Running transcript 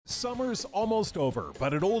Summer's almost over,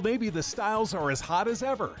 but at Old Navy the styles are as hot as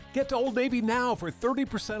ever. Get to Old Navy now for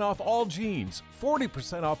 30% off all jeans,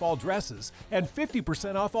 40% off all dresses, and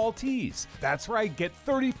 50% off all tees. That's right, get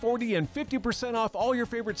 30, 40, and 50% off all your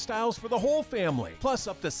favorite styles for the whole family, plus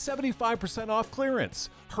up to 75% off clearance.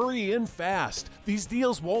 Hurry in fast. These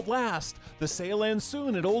deals won't last. The sale ends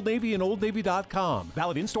soon at Old Navy and OldNavy.com.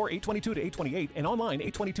 Valid in-store 8/22 to 8/28 and online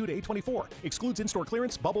 8/22 to 8/24. Excludes in-store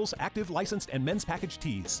clearance, bubbles, active, licensed, and men's package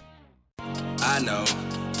tees. I know,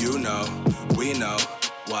 you know, we know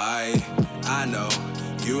why. I know,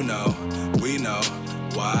 you know, we know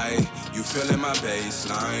why. You feeling my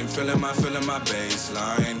baseline, feeling my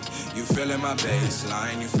baseline. You feeling my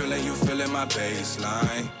baseline, you feeling my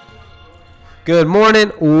baseline. Good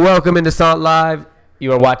morning, welcome into Sant Live.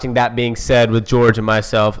 You are watching That Being Said with George and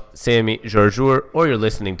myself, Sammy Georgiou, or you're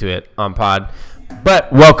listening to it on pod.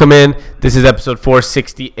 But welcome in. This is episode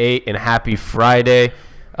 468, and happy Friday.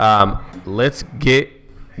 Let's get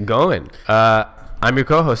going. I'm your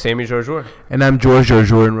co-host, Sammy Georgiou. And I'm George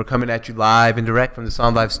Georgiou, and we're coming at you live and direct from the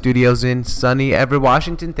Sant Live studios in sunny Everett,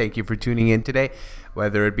 Washington. Thank you for tuning in today,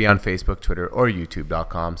 whether it be on Facebook, Twitter, or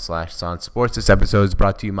YouTube.com/Sant Sports. This episode is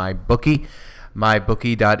brought to you by MyBookie.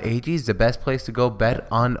 MyBookie.ag is the best place to go bet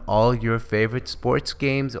on all your favorite sports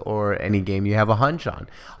games or any game you have a hunch on.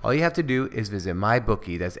 All you have to do is visit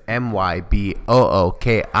MyBookie, that's MyBookie.ag,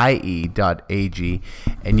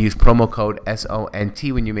 and use promo code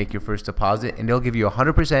SONT when you make your first deposit, and they'll give you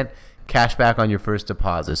 100% cash back on your first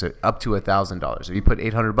deposit, so up to $1,000. If you put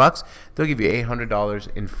 $800, they'll give you $800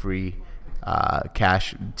 in free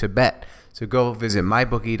cash to bet. So go visit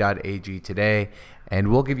MyBookie.ag today. And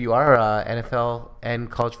we'll give you our NFL and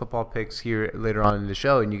college football picks here later on in the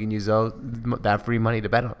show, and you can use that free money to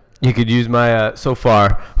bet on. You could use my, so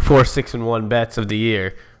far, 4, 6, and 1 bets of the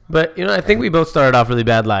year. But, I think we both started off really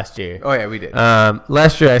bad last year. Oh, yeah, we did.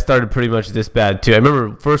 Last year, I started pretty much this bad, too. I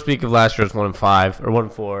remember first week of last year was 1-5 or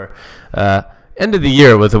 1-4. End of the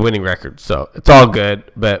year with a winning record, so it's all good.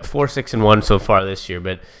 But 4, 6, and 1 so far this year.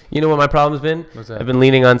 But you know what my problem's been? What's that? I've been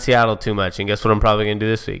leaning on Seattle too much, and guess what I'm probably going to do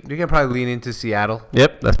this week? You can probably lean into Seattle.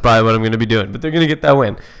 Yep, that's probably what I'm going to be doing. But they're going to get that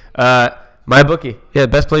win. MyBookie,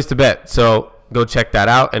 best place to bet. So go check that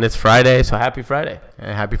out, and it's Friday, so happy Friday.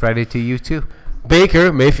 And happy Friday to you, too.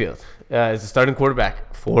 Baker Mayfield is the starting quarterback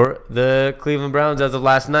for the Cleveland Browns as of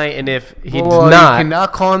last night, and if he does not... You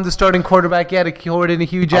cannot call him the starting quarterback yet, according to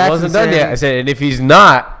Hugh Jackson. I wasn't done yet. I said, and if he's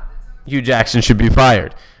not, Hugh Jackson should be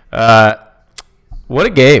fired. What a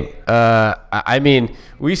game. I mean,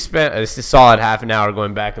 we spent a solid half an hour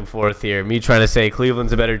going back and forth here, me trying to say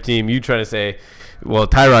Cleveland's a better team, you trying to say, well,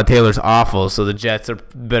 Tyrod Taylor's awful, so the Jets are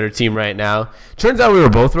a better team right now. Turns out we were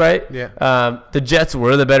both right. Yeah. The Jets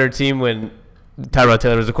were the better team when Tyrod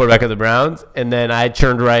Taylor was the quarterback of the Browns, and then I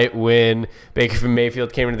turned right when Baker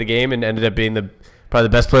Mayfield came into the game and ended up being probably the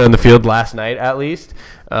best player on the field last night, at least.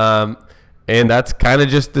 And that's kind of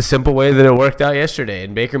just the simple way that it worked out yesterday.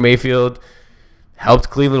 And Baker Mayfield helped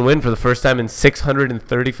Cleveland win for the first time in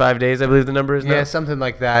 635 days, I believe the number is now. Yeah, something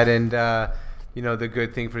like that. And the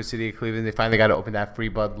good thing for the city of Cleveland, they finally got to open that free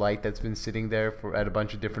Bud Light that's been sitting there at a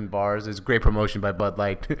bunch of different bars. It's great promotion by Bud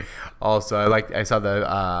Light. Also, I saw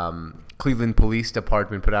the Cleveland Police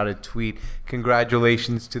Department put out a tweet.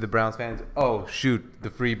 Congratulations to the Browns fans. Oh, shoot,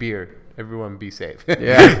 the free beer. Everyone be safe.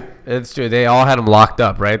 Yeah, it's true. They all had him locked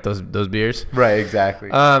up, right? Those beers. Right, exactly.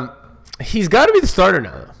 He's got to be the starter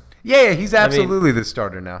now, though. Yeah, he's absolutely the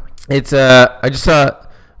starter now. It's I just saw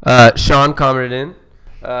Sean commented in.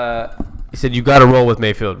 He said you got to roll with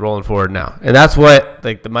Mayfield rolling forward now, and that's what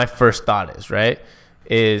my first thought is. Right,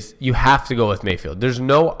 is you have to go with Mayfield. There's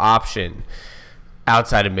no option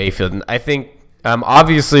outside of Mayfield, and I think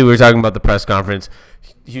obviously we were talking about the press conference.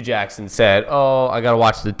 Hugh Jackson said, "Oh, I got to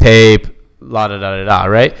watch the tape." La da da da da.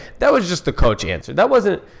 Right? That was just the coach answer. That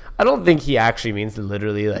wasn't. I don't think he actually means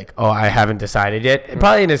literally "Oh, I haven't decided yet." And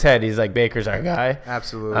probably in his head, he's like, "Baker's our guy."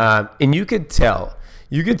 Absolutely. And you could tell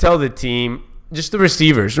the team, just the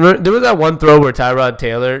receivers. Remember, there was that one throw where Tyrod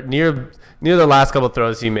Taylor near the last couple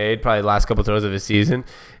throws he made, probably the last couple throws of his season.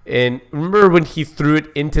 And remember when he threw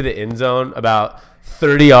it into the end zone about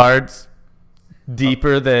 30 yards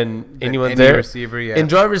deeper than anyone's there? Receiver, yeah. And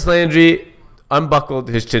Jarvis Landry unbuckled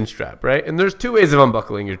his chin strap, right? And there's two ways of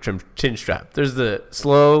unbuckling your chin strap. There's the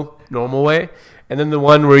slow, normal way, and then the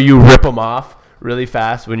one where you rip them off really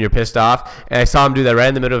fast when you're pissed off. And I saw him do that right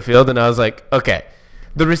in the middle of the field, and I was like, okay,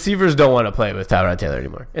 the receivers don't want to play with Tyrod Taylor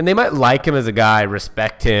anymore. And they might like him as a guy,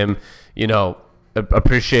 respect him,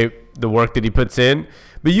 appreciate the work that he puts in.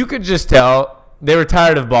 But you could just tell they were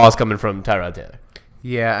tired of balls coming from Tyrod Taylor.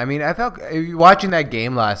 Yeah, I mean, I felt watching that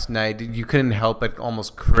game last night, you couldn't help but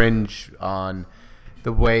almost cringe on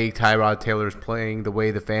the way Tyrod Taylor's playing, the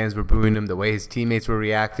way the fans were booing him, the way his teammates were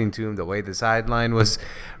reacting to him, the way the sideline was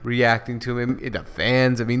reacting to him, the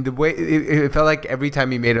fans. I mean, the way it felt like every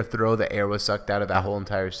time he made a throw, the air was sucked out of that whole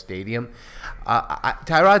entire stadium.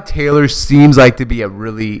 Tyrod Taylor seems like to be a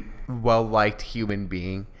really well-liked human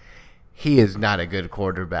being. He is not a good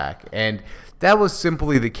quarterback. And that was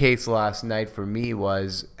simply the case last night for me.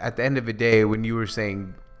 Was at the end of the day, when you were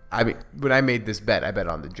saying, I mean, when I made this bet, I bet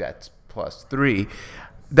on the Jets +3.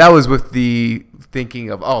 That was with the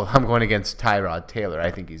thinking of, I'm going against Tyrod Taylor.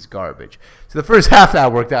 I think he's garbage. So the first half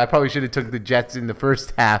that worked out. I probably should have took the Jets in the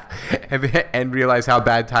first half and realized how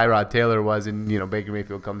bad Tyrod Taylor was, and Baker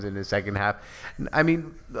Mayfield comes in the second half. I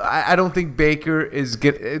mean, I don't think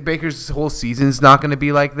Baker's whole season is not going to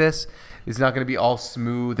be like this. It's not going to be all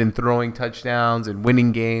smooth and throwing touchdowns and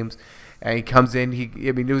winning games. And he comes in.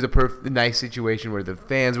 It was a nice situation where the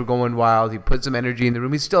fans were going wild. He put some energy in the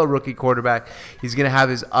room. He's still a rookie quarterback. He's going to have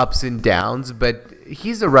his ups and downs, but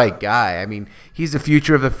he's the right guy. I mean, he's the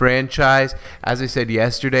future of the franchise. As I said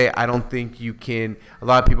yesterday, I don't think you can. A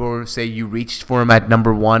lot of people will say you reached for him at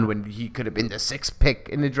number 1 when he could have been the 6th pick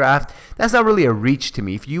in the draft. That's not really a reach to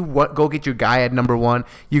me. If you go get your guy at number 1,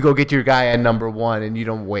 you go get your guy at number 1, and you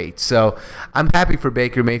don't wait. So I'm happy for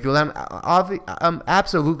Baker Mayfield. I'm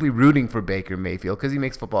absolutely rooting for Baker Mayfield because he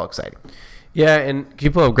makes football exciting. Yeah, and can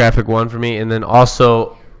you pull up graphic 1 for me? And then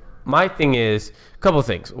also, my thing is a couple of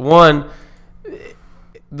things. One,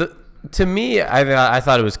 to me, I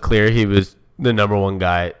thought it was clear he was the number 1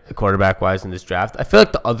 guy quarterback-wise in this draft. I feel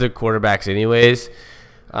like the other quarterbacks anyways,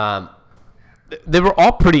 they were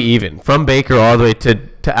all pretty even, from Baker all the way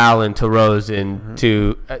to Allen, to Rosen,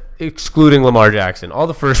 to excluding Lamar Jackson. All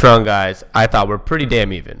the first-round guys I thought were pretty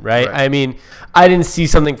damn even, right? I mean, I didn't see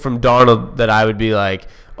something from Darnold that I would be like,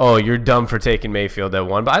 oh, you're dumb for taking Mayfield at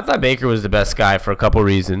 1. But I thought Baker was the best guy for a couple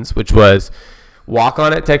reasons, which was walk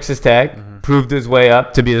on at Texas Tech, proved his way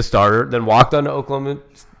up to be the starter, then walked on to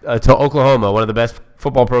Oklahoma, one of the best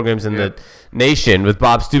football programs in the nation with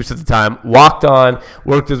Bob Stoops at the time, walked on,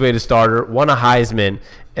 worked his way to starter, won a Heisman,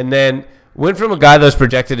 and then went from a guy that was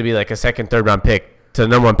projected to be like a second, third-round pick to the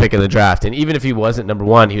number 1 pick in the draft. And even if he wasn't number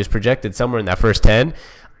 1, he was projected somewhere in that first 10.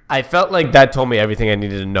 I felt like that told me everything I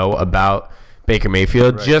needed to know about Baker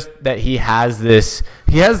Mayfield, just that he has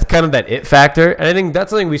kind of that it factor. And I think that's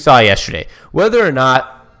something we saw yesterday. Whether or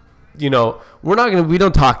not, we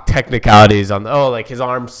don't talk technicalities on like his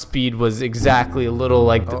arm speed was exactly a little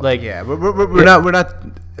we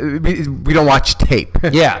don't watch tape.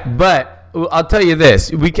 Yeah, but I'll tell you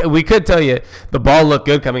this. We could tell you the ball looked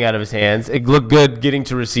good coming out of his hands. It looked good getting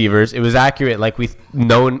to receivers. It was accurate like we've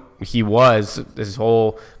known he was his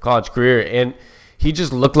whole college career. And he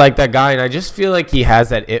just looked like that guy. And I just feel like he has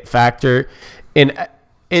that it factor. And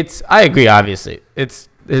I agree, obviously. It's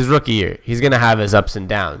his rookie year. He's going to have his ups and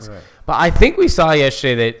downs. Right. But I think we saw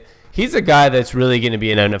yesterday that he's a guy that's really going to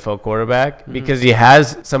be an NFL quarterback because he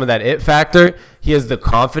has some of that it factor. He has the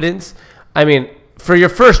confidence. I mean, for your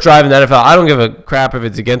first drive in the NFL, I don't give a crap if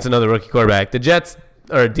it's against another rookie quarterback. The Jets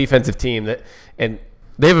are a defensive team, and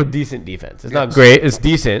they have a decent defense. It's not great. It's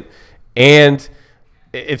decent. And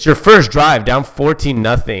it's your first drive down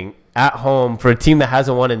 14-0 at home for a team that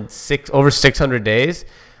hasn't won in over 600 days.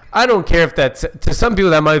 I don't care if that's – to some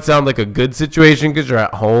people that might sound like a good situation because you're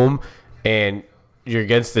at home and you're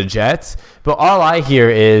against the Jets. But all I hear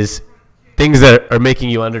is things that are making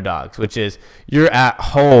you underdogs, which is you're at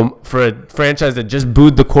home for a franchise that just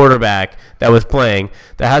booed the quarterback that was playing,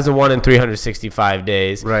 that hasn't won in 365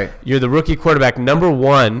 days. Right. You're the rookie quarterback, number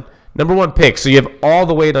one pick. So you have all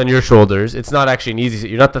the weight on your shoulders. It's not actually an easy –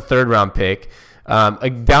 you're not the third-round pick. Down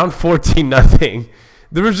 14-0.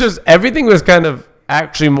 There was just – everything was kind of –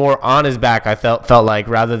 actually more on his back, I felt like,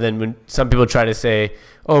 rather than when some people try to say,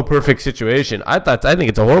 oh, perfect situation. I think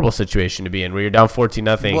it's a horrible situation to be in where you're down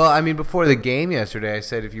 14-0. Well, I mean, before the game yesterday, I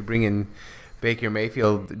said if you bring in Baker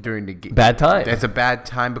Mayfield during the game, bad time. That's a bad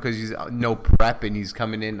time because he's no prep and he's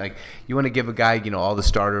coming in. Like, you want to give a guy, all the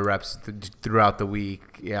starter reps throughout the week.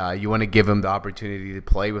 Yeah, you want to give him the opportunity to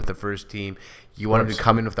play with the first team. You want him to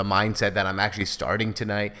come in with the mindset that I'm actually starting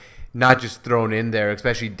tonight. Not just thrown in there,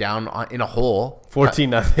 especially down in a hole.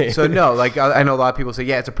 14-0. So, no, I know a lot of people say,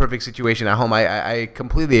 yeah, it's a perfect situation at home. I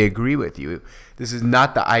completely agree with you. This is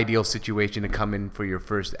not the ideal situation to come in for your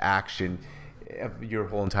first action of your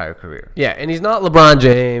whole entire career. Yeah, and he's not LeBron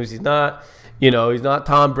James. He's not, he's not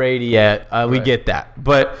Tom Brady yet. We get that.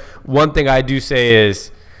 But one thing I do say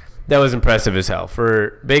is that was impressive as hell.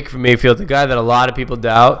 For Baker Mayfield, the guy that a lot of people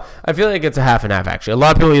doubt, I feel like it's a half and half, actually. A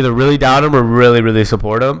lot of people either really doubt him or really, really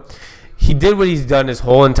support him. He did what he's done his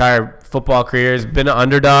whole entire football career. He's been an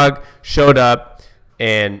underdog, showed up,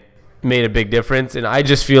 and made a big difference. And I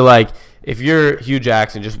just feel like if you're Hugh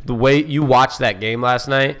Jackson, just the way you watched that game last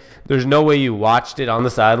night, there's no way you watched it on the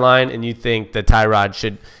sideline and you think that Tyrod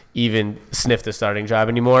should even sniff the starting job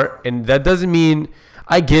anymore. And that doesn't mean –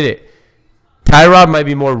 I get it. Tyrod might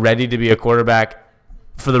be more ready to be a quarterback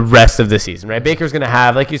for the rest of the season, right? Baker's going to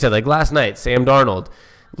have, like you said, like last night, Sam Darnold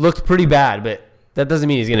looked pretty bad, but that doesn't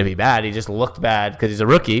mean he's going to be bad. He just looked bad because he's a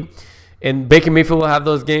rookie. And Baker Mayfield will have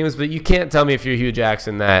those games, but you can't tell me if you're Hugh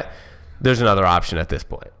Jackson that there's another option at this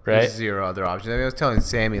point, right? There's zero other options. I mean, I was telling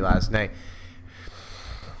Sammy last night,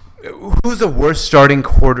 who's the worst starting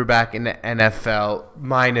quarterback in the NFL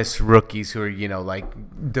minus rookies who are, like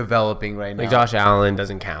developing right now? Like Josh Allen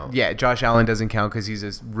doesn't count. Yeah, Josh Allen doesn't count because he's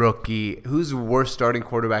a rookie. Who's the worst starting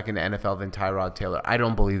quarterback in the NFL than Tyrod Taylor? I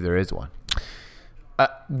don't believe there is one.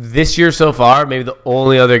 This year so far, maybe the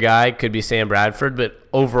only other guy could be Sam Bradford, but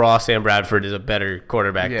overall Sam Bradford is a better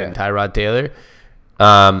quarterback than Tyrod Taylor.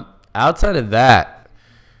 Outside of that,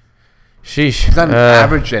 sheesh. He's not an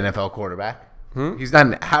average NFL quarterback. He's not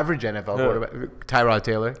an average NFL quarterback. Tyrod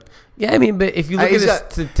Taylor. Yeah, I mean, but if you look at his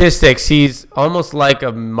statistics, he's almost like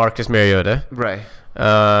a Marcus Mariota. Right.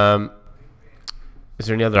 Is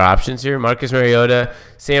there any other options here? Marcus Mariota,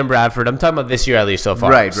 Sam Bradford. I'm talking about this year at least so far.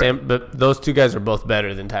 Right. But those two guys are both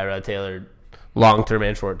better than Tyrod Taylor, long term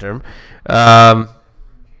and short term. Wow.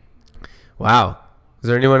 Is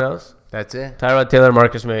there anyone else? That's it. Tyrod Taylor,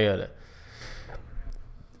 Marcus Mariota,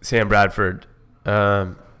 Sam Bradford.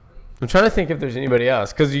 I'm trying to think if there's anybody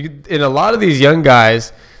else because in a lot of these young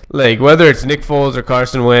guys, like whether it's Nick Foles or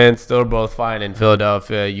Carson Wentz, they're both fine in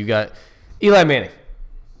Philadelphia. You got Eli Manning.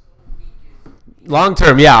 Long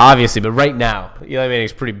term, yeah, obviously, but right now, Eli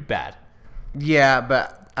Manning's pretty bad. Yeah,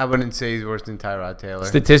 but I wouldn't say he's worse than Tyrod Taylor.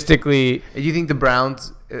 Statistically, do you think the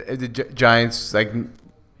Browns, the Giants,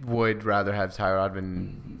 would rather have Tyrod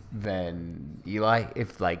than Eli,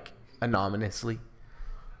 if anonymously?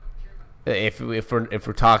 If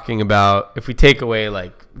we're talking about if we take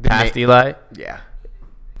away past Eli, yeah,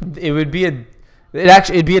 it'd be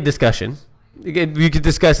a discussion. You could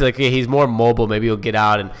discuss it he's more mobile. Maybe he'll get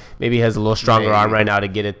out and maybe he has a little stronger arm right now to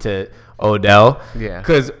get it to Odell. Yeah,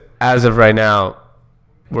 because as of right now,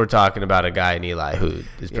 we're talking about a guy in Eli who is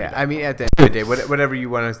pretty bad. I mean, at the end of the day, whatever you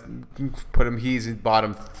want to put him, he's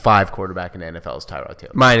bottom 5 quarterback in the NFL is Tyrod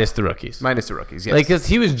Taylor. Minus the rookies, yes. Because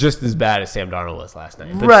he was just as bad as Sam Darnold was last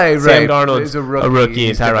night. Right. Sam Darnold is a rookie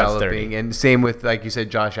and Tyrod's 30. And same with, like you said,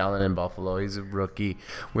 Josh Allen in Buffalo. He's a rookie.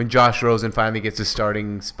 When Josh Rosen finally gets a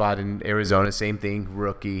starting spot in Arizona, same thing,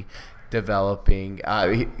 rookie. Developing.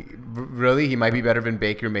 He might be better than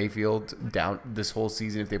Baker Mayfield down this whole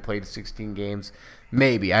season if they played 16 games.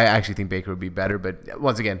 Maybe. I actually think Baker would be better, but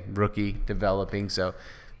once again, rookie, developing. So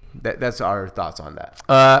that's our thoughts on that.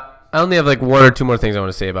 I only have one or two more things I want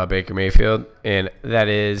to say about Baker Mayfield, and that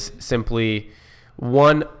is simply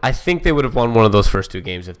one. I think they would have won one of those first 2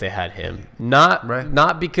 games if they had him.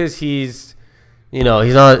 Not because he's not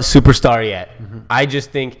a superstar yet. Mm-hmm. I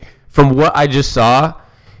just think from what I just saw,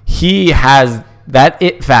 he has that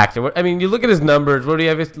it factor. I mean, you look at his numbers. What do you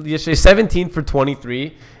have yesterday? 17 for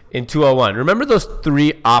 23 in 201. Remember those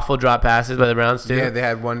 3 awful drop passes by the Browns too? Yeah, they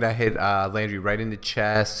had one that hit Landry right in the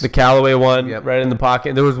chest. The Callaway one right in the pocket.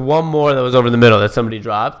 And there was one more that was over the middle that somebody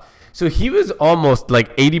dropped. So he was almost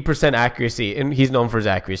 80% accuracy, and he's known for his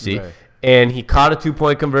accuracy. Right. And he caught a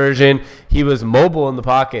 2-point conversion. He was mobile in the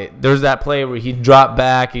pocket. There's that play where he dropped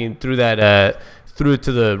back and threw it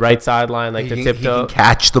to the right sideline, the tiptoe. He can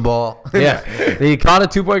catch the ball. Yeah. He caught a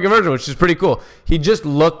 2-point conversion, which is pretty cool. He just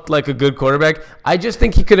looked like a good quarterback. I just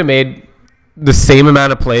think he could have made the same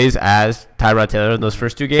amount of plays as Tyrod Taylor in those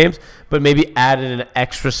first 2 games, but maybe added an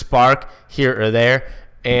extra spark here or there,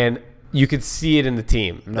 and you could see it in the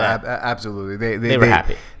team. No, absolutely. They were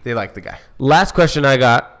happy. They like the guy. Last question I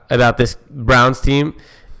got about this Browns team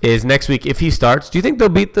is next week, if he starts, do you think they'll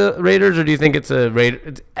beat the Raiders, or do you think it's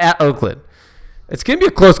at Oakland? It's going to be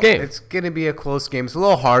a close game. It's going to be a close game. It's a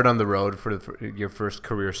little hard on the road for your first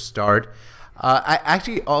career start.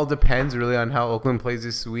 Actually, all depends really on how Oakland plays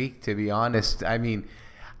this week, to be honest. I mean,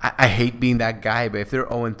 I hate being that guy, but if they're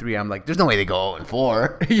 0-3, I'm like, there's no way they go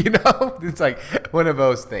 0-4. It's one of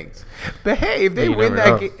those things. But hey, if they win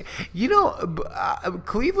that game,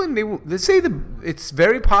 Cleveland, let's say it's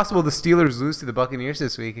very possible the Steelers lose to the Buccaneers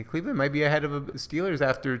this week, and Cleveland might be ahead of the Steelers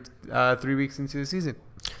after 3 weeks into the season.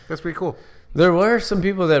 That's pretty cool. There were some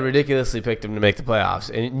people that ridiculously picked them to make the playoffs,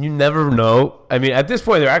 and you never know. I mean, at this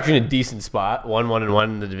point, they're actually in a decent spot, 1-1-1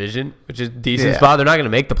 in the division, which is a decent spot. They're not going to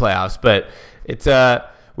make the playoffs, but it's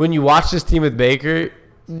when you watch this team with Baker,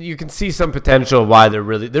 you can see some potential of why they're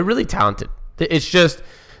really talented. It's just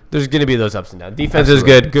there's going to be those ups and downs. Defense is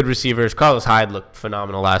good receivers. Carlos Hyde looked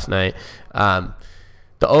phenomenal last night.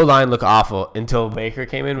 The O-line looked awful until Baker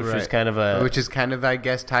came in, which is kind of, I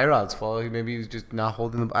guess, Tyrod's fault. Maybe he was just not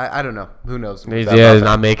holding the. I don't know. Who knows? He's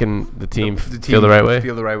not making the team feel the right way.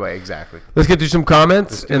 Feel the right way, exactly. Let's get through some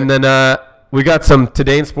comments, and then we got some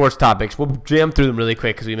Today in Sports topics. We'll jam through them really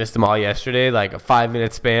quick because we missed them all yesterday, like a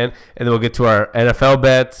 5-minute span, and then we'll get to our NFL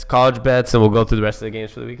bets, college bets, and we'll go through the rest of the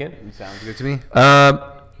games for the weekend. Sounds good to me.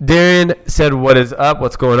 Darren said, "What is up?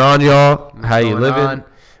 What's going on, y'all? How you living?"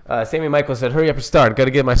 Sammy Michael said, "Hurry up and start. Got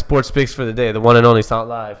to get my sports picks for the day. The one and only Sound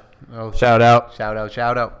Live." Oh, shout out.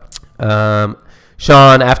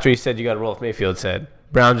 Sean, after he said you got to roll with Mayfield, said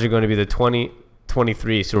Browns are going to be the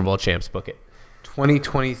 2023 Super Bowl champs. Book it.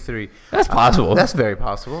 2023. That's possible. That's very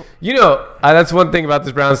possible. That's one thing about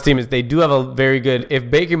this Browns team is they do have a very good.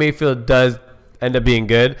 If Baker Mayfield does end up being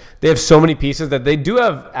good, they have so many pieces that they do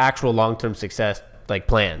have actual long-term success like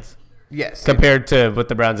plans. Yes. Compared to what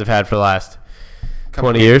the Browns have had for the last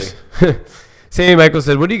 20 years. Sammy Michael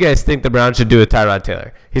said, "What do you guys think the Browns should do with Tyrod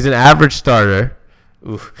Taylor? He's an average starter,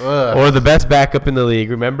 or the best backup in the league.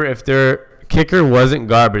 Remember, if their kicker wasn't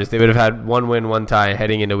garbage, they would have had 1 win, 1 tie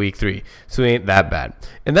heading into week 3. So he ain't that bad."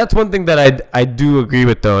 And that's one thing that I do agree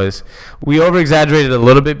with, though, is we over-exaggerated a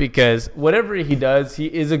little bit because whatever he does, he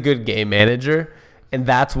is a good game manager, and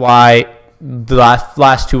that's why the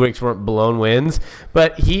last 2 weeks weren't blown wins.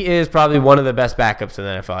 But he is probably one of the best backups in the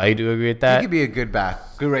NFL. I do agree with that. He could be a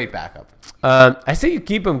great backup. I say you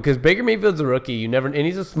keep him because Baker Mayfield's a rookie. And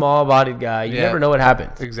he's a small-bodied guy. You never know what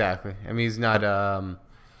happens. Exactly. I mean, he's not.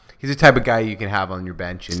 He's the type of guy you can have on your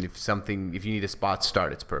bench, and if you need a spot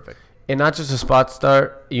start, it's perfect. And not just a spot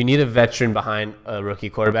start, you need a veteran behind a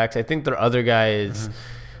rookie quarterback. I think their other guy is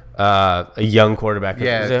a young quarterback.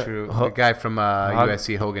 Yeah, true. The guy from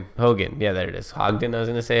USC, Hogan. Yeah, there it is. Hogden. I was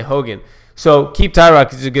going to say Hogan. So keep Tyrod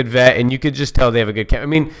because he's a good vet, and you could just tell they have a good camp. I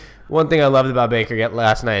mean, one thing I loved about Baker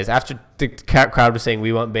last night is after the crowd was saying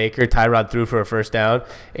we want Baker, Tyrod threw for a first down,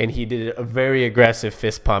 and he did a very aggressive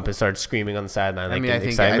fist pump and started screaming on the sideline.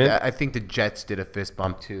 I think the Jets did a fist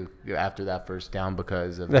bump too after that first down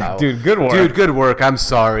because of how. Dude, good work. Good work. I'm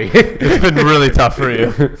sorry. It's been really tough for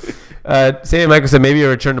you. Sam Michael said maybe a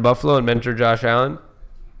return to Buffalo and mentor Josh Allen.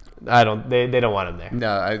 They don't want him there.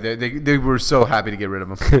 No, they were so happy to get rid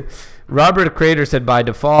of him. Robert Crater said by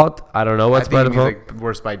default. I don't know what's by default.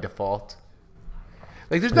 Worse by default.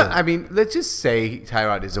 There's not. I mean, let's just say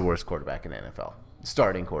Tyrod is the worst quarterback in the NFL,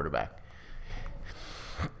 starting quarterback.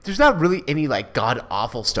 There's not really any god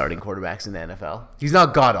awful starting quarterbacks in the NFL. He's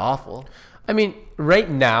not god awful. I mean, right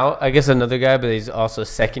now, I guess another guy, but he's also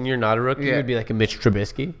second year, not a rookie, would be a Mitch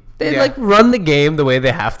Trubisky. They run the game the way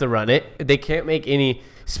they have to run it. They can't make any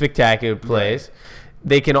spectacular plays. Right.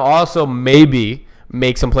 They can also maybe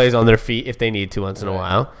make some plays on their feet if they need to once in a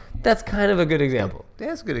while. That's kind of a good example.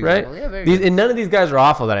 That's a good example. Right? Yeah, very good. And none of these guys are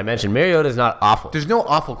awful that I mentioned. Mariota's not awful. There's no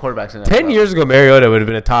awful quarterbacks in the NFL. 10 years ago, Mariota would have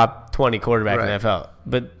been a top 20 quarterback in the NFL.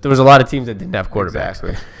 But there was a lot of teams that didn't have quarterbacks.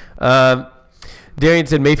 Exactly. Darian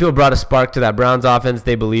said Mayfield brought a spark to that Browns offense.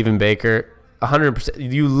 They believe in Baker.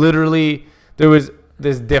 100%. You literally, there was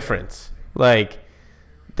this difference.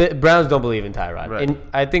 The Browns don't believe in Tyrod. Right. And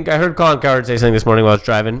I think I heard Colin Cowherd say something this morning while I was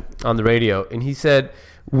driving on the radio. And he said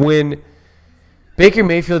when Baker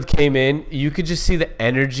Mayfield came in, you could just see the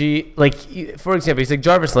energy. For example, he's like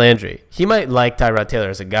Jarvis Landry. He might like Tyrod Taylor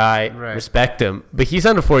as a guy, respect him, but he's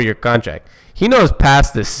on a 4-year contract. He knows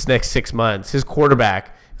past this next 6 months, his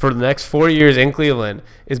quarterback for the next 4 years in Cleveland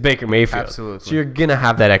is Baker Mayfield. Absolutely. So you're going to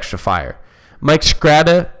have that extra fire. Mike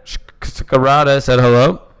Skrada said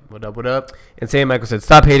hello. What up? And Sam Michael said,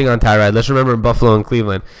 stop hating on Tyrod. Let's remember in Buffalo and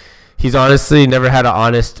Cleveland, he's honestly never had an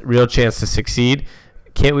honest, real chance to succeed.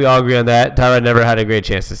 Can't we all agree on that? Tyrod never had a great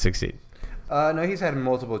chance to succeed. No, he's had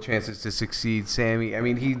multiple chances to succeed, Sammy. I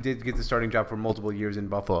mean, he did get the starting job for multiple years in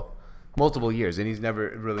Buffalo. Multiple years, and he's never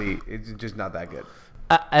really – it's just not that good.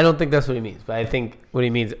 I don't think that's what he means, but I think what he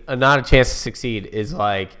means, not a chance to succeed, is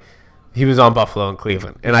he was on Buffalo and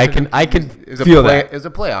Cleveland, and I can feel that. It was a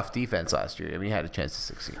playoff defense last year. I mean, he had a chance to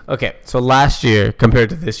succeed. Okay, so last year compared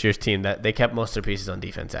to this year's team, that they kept most of their pieces on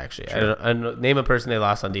defense. Actually, sure. I don't name a person they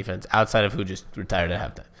lost on defense outside of who just retired at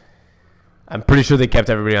halftime. I'm pretty sure they kept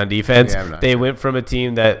everybody on defense. Yeah, they went from a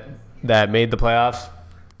team that made the playoffs,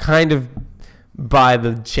 kind of by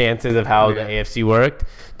the chances of how the AFC worked,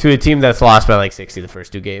 to a team that's lost by 60 the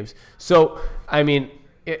first 2 games. So I mean.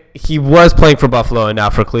 He was playing for Buffalo and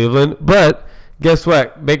now for Cleveland, but guess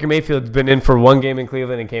what? Baker Mayfield's been in for 1 game in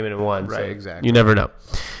Cleveland and came in and won. Right, so exactly. You never know.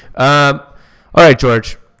 All right,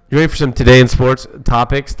 George. You ready for some Today in Sports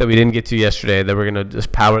topics that we didn't get to yesterday that we're going to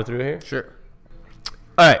just power through here? Sure.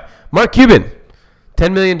 All right. Mark Cuban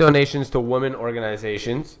 $10 million donations to women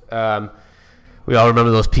organizations. We all remember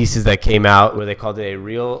those pieces that came out where they called it a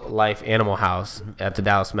real-life animal house at the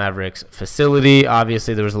Dallas Mavericks facility.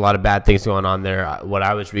 Obviously, there was a lot of bad things going on there. What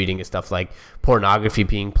I was reading is stuff like pornography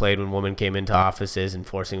being played when women came into offices and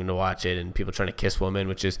forcing them to watch it, and people trying to kiss women,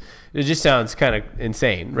 it just sounds kind of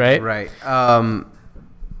insane, right? Right.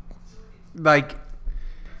 Like,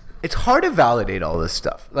 it's hard to validate all this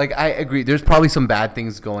stuff. Like, I agree. There's probably some bad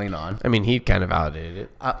things going on. I mean, he kind of validated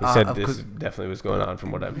it. He said this definitely was going on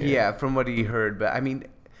from what I'm hearing. Yeah, from what he heard. But, I mean,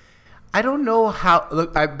 I don't know how.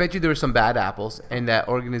 Look, I bet you there were some bad apples, and that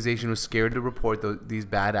organization was scared to report these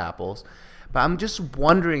bad apples. But I'm just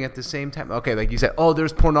wondering at the same time. Okay, like you said,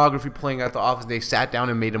 there's pornography playing at the office. They sat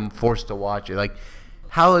down and made them forced to watch it. Like,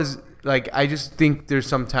 how is, like, I just think there's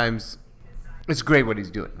sometimes. It's great what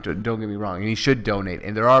he's doing. Don't get me wrong. And he should donate.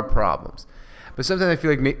 And there are problems. But sometimes I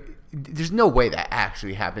feel like there's no way that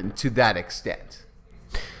actually happened to that extent.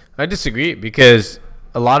 I disagree because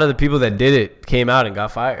a lot of the people that did it came out and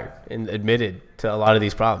got fired and admitted to a lot of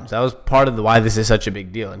these problems. That was part of why this is such a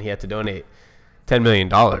big deal. And he had to donate $10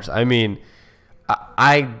 million. I mean,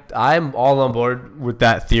 I'm all on board with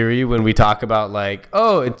that theory when we talk about like,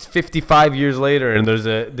 it's 55 years later and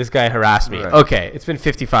this guy harassed me. Right. Okay, it's been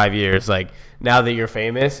 55 years. Like, now that you're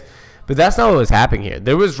famous. But that's not what was happening here.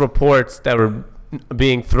 There was reports that were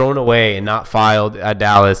being thrown away and not filed at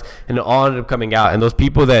Dallas, and it all ended up coming out. And those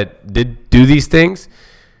people that did do these things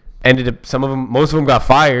most of them got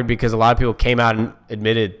fired because a lot of people came out and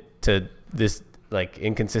admitted to this like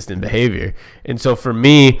inconsistent behavior. And so for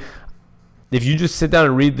me, if you just sit down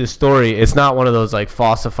and read this story, it's not one of those like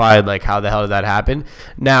falsified, like how the hell did that happen?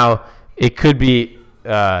 Now, it could be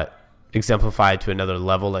exemplified to another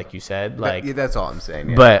level, like you said. Like, yeah, that's all I'm saying.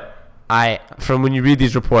 Yeah. But from when you read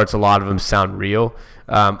these reports, a lot of them sound real.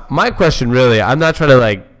 My question really, I'm not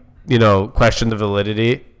trying to question the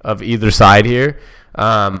validity of either side here.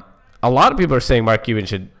 A lot of people are saying Mark Cuban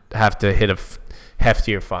should have to hit a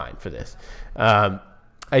heftier fine for this.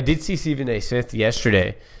 I did see Stephen A. Smith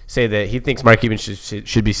yesterday say that he thinks Mark Cuban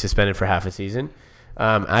should be suspended for half a season.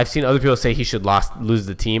 I've seen other people say he should lose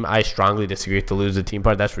the team. I strongly disagree with the lose the team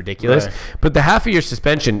part. That's ridiculous. Right. But the half a year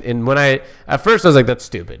suspension, and at first I was like, that's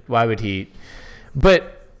stupid. Why would he?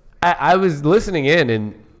 But I was listening in,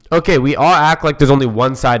 and okay, we all act like there's only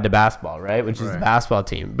one side to basketball, right? Which is the basketball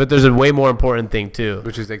team. But there's a way more important thing too,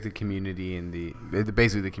 which is like the community and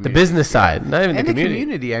basically the community, the business side, not even and the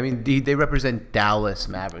community. I mean, they represent Dallas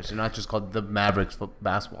Mavericks. They're not just called the Mavericks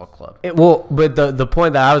Basketball Club. But the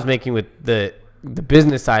point that I was making with the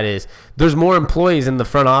business side is there's more employees in the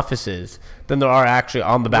front offices than there are actually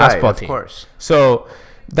on the basketball team. Of course. So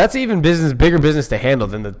that's even bigger business to handle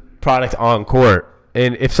than the product on court.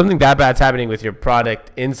 And if something that bad's happening with your product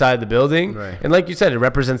inside the building, right. And like you said, it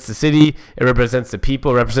represents the city, it represents the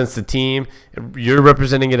people, it represents the team, you're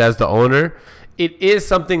representing it as the owner, it is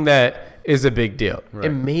something that is a big deal. Right.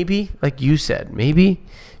 And maybe, like you said, maybe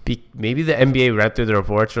the NBA read through the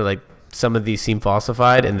reports for like, some of these seem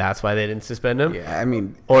falsified, and that's why they didn't suspend him. Yeah, I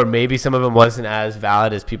mean, or maybe some of them wasn't as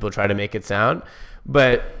valid as people try to make it sound.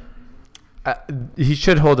 But he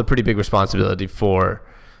should hold a pretty big responsibility for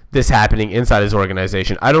this happening inside his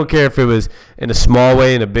organization. I don't care if it was in a small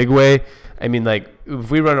way, in a big way. I mean, like,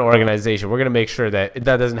 if we run an organization, we're going to make sure that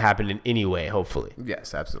doesn't happen in any way, hopefully.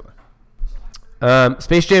 Yes, absolutely.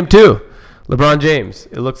 Space Jam 2, LeBron James.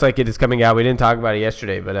 It looks like it is coming out. We didn't talk about it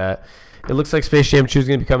yesterday, but it looks like Space Jam 2 is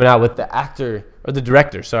going to be coming out with the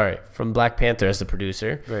director, from Black Panther as the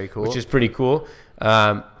producer. Very cool. Which is pretty cool.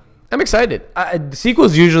 I'm excited. The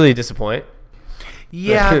sequels usually disappoint.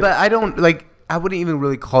 Yeah, but I wouldn't even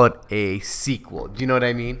really call it a sequel. Do you know what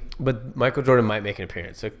I mean? But Michael Jordan might make an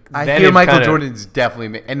appearance. So I hear Michael Jordan's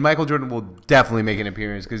definitely and Michael Jordan will definitely make an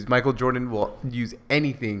appearance because Michael Jordan will use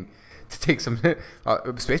anything to take some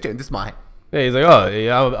Space Jam. This is mine. Yeah, he's like, oh,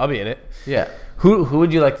 yeah, I'll be in it. Yeah. Who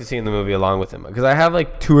would you like to see in the movie along with him? Because I have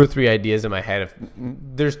like 2 or 3 ideas in my head.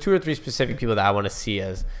 There's 2 or 3 specific people that I want to see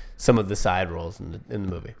as some of the side roles in the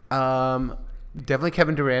movie. Definitely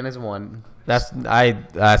Kevin Durant is one. That's one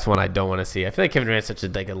I don't want to see. I feel like Kevin Durant's such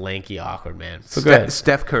a lanky, awkward man. So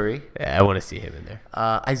Steph Curry. Yeah, I want to see him in there.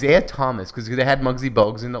 Isaiah Thomas, because they had Muggsy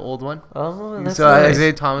Bogues in the old one. Oh, that's so nice.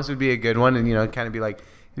 Isaiah Thomas would be a good one, and kind of be like,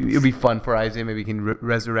 it would be fun for Isaiah. Maybe he can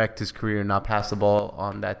resurrect his career and not pass the ball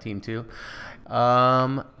on that team too.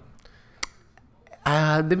 Let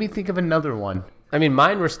me think of another one. I mean,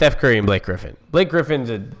 mine were Steph Curry and Blake Griffin. Blake Griffin's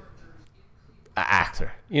an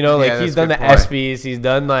actor. He's done the ESPYs. He's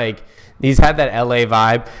done he's had that LA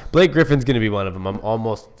vibe. Blake Griffin's going to be one of them. I'm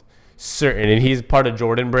almost certain, and he's part of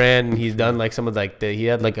Jordan Brand, and he's done like some of like he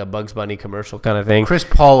had like a Bugs Bunny commercial kind of thing. Chris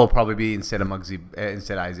Paul will probably be instead of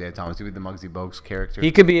Isaiah Thomas. He'll be the Muggsy Bogues character.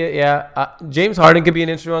 He could be, James Harden could be an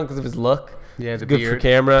interesting one because of his look. Yeah, the good beard. for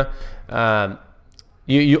camera.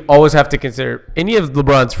 You always have to consider any of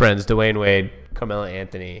LeBron's friends, Dwayne Wade, Carmelo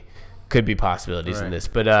Anthony, could be possibilities in this.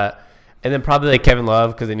 But and then probably like Kevin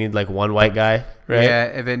Love because they need like one white guy, right? Yeah,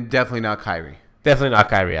 and then definitely not Kyrie. Definitely not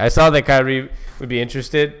Kyrie. I saw that Kyrie would be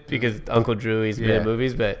interested because Uncle Drew, he's been in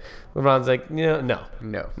movies, but LeBron's like, no.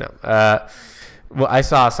 Well, I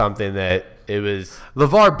saw something that it was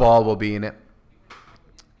LeVar Ball will be in it.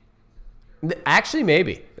 Actually,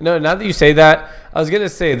 maybe. No, now that you say that, I was going to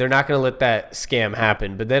say they're not going to let that scam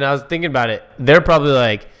happen. But then I was thinking about it. They're probably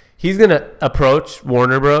like, he's going to approach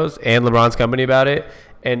Warner Bros. And LeBron's company about it.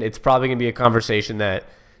 And it's probably going to be a conversation that,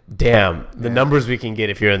 damn, the numbers we can get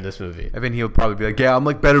if you're in this movie. And then he'll probably be like, yeah, I'm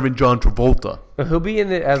like better than John Travolta. But he'll be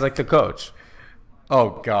in it as like the coach.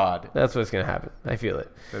 Oh, God. That's what's going to happen. I feel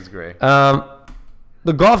it. That's great.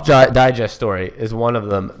 The Golf Digest story is one of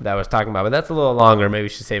them that I was talking about. But that's a little longer. Maybe we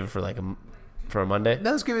should save it for like for a Monday.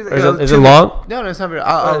 No, let's give it. Is it long? No, it's not very.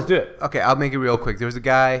 Let's do it. Okay, I'll make it real quick. There was a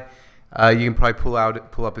guy. You can probably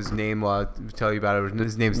pull up his name while I tell you about it.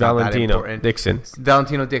 His name's not that important. Dixon.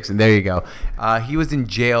 Valentino Dixon. There you go. He was in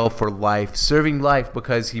jail for life, serving life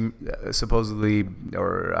because he supposedly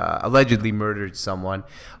or allegedly murdered someone.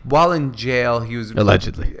 While in jail, he was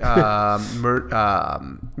allegedly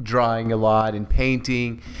drawing a lot and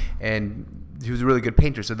painting, and he was a really good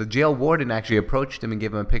painter. So the jail warden actually approached him and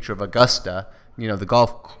gave him a picture of Augusta, the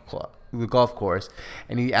golf course,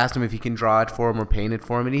 and he asked him if he can draw it for him or paint it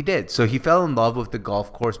for him, and he did. So he fell in love with the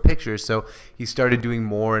golf course pictures, so he started doing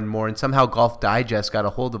more and more, and somehow Golf Digest got a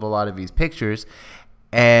hold of a lot of these pictures,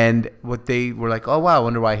 and what they were like, oh, wow, I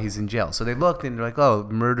wonder why he's in jail. So they looked, and they're like, oh,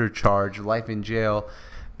 murder charge, life in jail.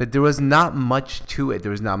 But there was not much to it.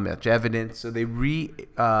 There was not much evidence, so they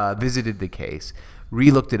visited the case,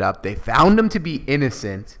 re-looked it up. They found him to be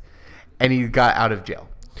innocent, and he got out of jail.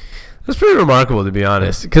 That's pretty remarkable, to be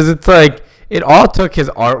honest, because it's like it all took his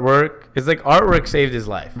artwork. It's like artwork saved his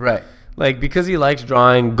life, right? Like because he likes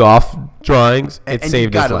drawing golf drawings, it saved his life. And you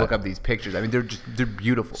gotta look up these pictures. I mean, they're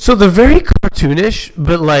beautiful. So they're very cartoonish,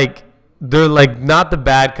 but like they're like not the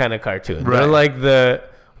bad kind of cartoon. Right. They're like the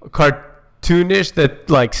cartoonish that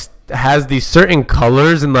like has these certain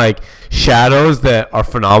colors and like shadows that are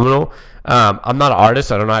phenomenal. I'm not an artist,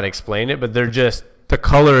 so I don't know how to explain it, but they're just the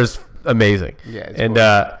color is amazing. Yeah, and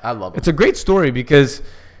I love it. It's a great story because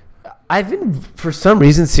I've been for some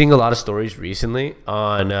reason seeing a lot of stories recently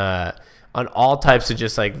on all types of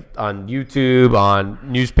just like on YouTube, on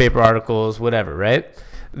newspaper articles, whatever, right?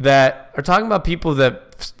 That are talking about people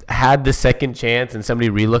that had the second chance and somebody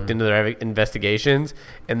relooked into their investigations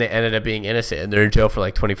and they ended up being innocent and they're in jail for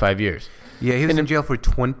like 25 years. Yeah, he was in jail for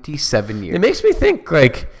 27 years. It makes me think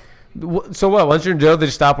like, so what? Once you're in jail, they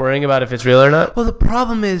just stop worrying about if it's real or not? Well, the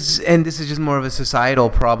problem is, and this is just more of a societal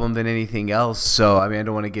problem than anything else. So, I mean, I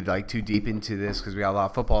don't want to get like too deep into this because we got a lot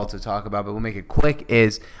of football to talk about, but we'll make it quick.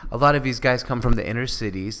 Is a lot of these guys come from the inner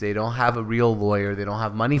cities. They don't have a real lawyer. They don't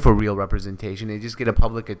have money for real representation. They just get a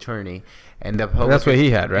public attorney, and that's what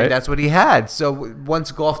he had, right? And that's what he had. So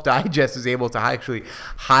once Golf Digest is able to actually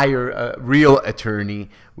hire a real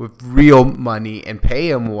attorney with real money and pay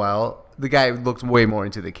him well, the guy looks way more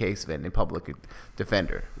into the case than a public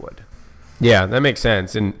defender would. Yeah, that makes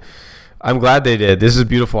sense. And I'm glad they did. This is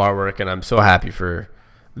beautiful artwork, and I'm so happy for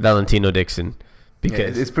Valentino Dixon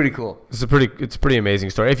because it's pretty cool. It's a pretty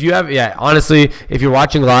amazing story. If you have, honestly, if you're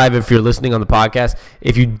watching live, if you're listening on the podcast,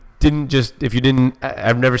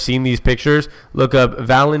 I've never seen these pictures, look up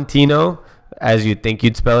Valentino as you'd think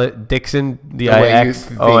you'd spell it, Dixon,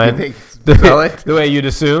 D-I-X-O-N, the way you'd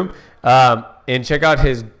assume, and check out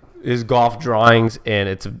his golf drawings, and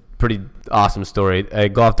it's a pretty awesome story.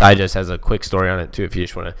 Golf Digest has a quick story on it too if you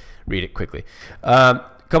just want to read it quickly.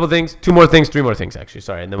 Three more things actually,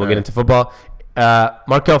 sorry, and then we'll get into football.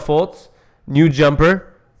 Markelle Fultz, new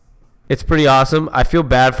jumper. It's pretty awesome. I feel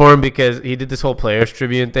bad for him because he did this whole Players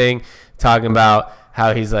Tribune thing talking about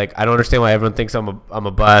how he's like, I don't understand why everyone thinks I'm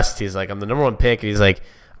a bust. He's like, I'm the number one pick, and he's like,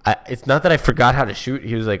 it's not that I forgot how to shoot.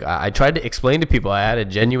 He was like, I tried to explain to people I had a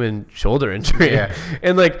genuine shoulder injury. Yeah.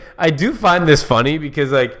 And like, I do find this funny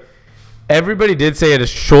because like everybody did say it a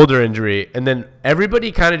shoulder injury. And then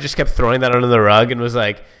everybody kind of just kept throwing that under the rug and was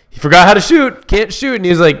like, he forgot how to shoot, can't shoot. And he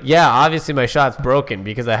was like, yeah, obviously my shot's broken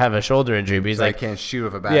because I have a shoulder injury. But he's like, I can't shoot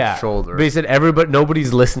with a bad shoulder. But he said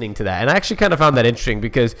nobody's listening to that. And I actually kind of found that interesting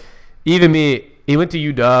because even me, he went to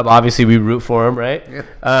UW. Obviously we root for him, right?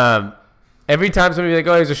 Yep. every time somebody be like,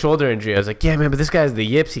 oh, he has a shoulder injury, I was like, yeah, man, but this guy has the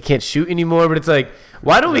yips. He can't shoot anymore. But it's like,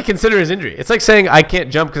 why don't we consider his injury? It's like saying I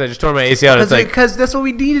can't jump because I just tore my ACL. It's like, because that's what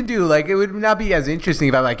we need to do. Like, it would not be as interesting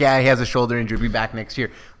if I'm like, yeah, he has a shoulder injury, be back next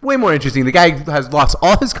year. Way more interesting. The guy has lost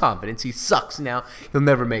all his confidence. He sucks now. He'll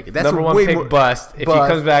never make it. That's number one way pick more, bust. If he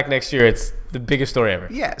comes back next year, it's the biggest story ever.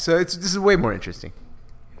 Yeah, so this is way more interesting.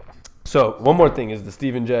 So one more thing is the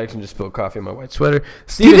Steven Jackson just spilled coffee on my white sweater.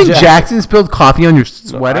 Steven Jackson spilled coffee on your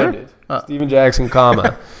sweater? No, I did. Steven Jackson,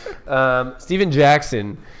 comma. Steven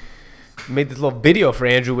Jackson made this little video for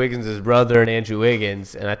Andrew Wiggins' brother and Andrew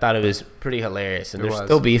Wiggins, and I thought it was pretty hilarious. And they're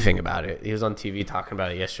still beefing about it. He was on TV talking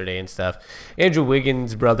about it yesterday and stuff. Andrew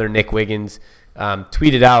Wiggins' brother, Nick Wiggins,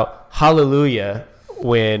 tweeted out hallelujah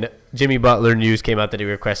when Jimmy Butler news came out that he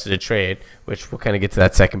requested a trade, which we'll kind of get to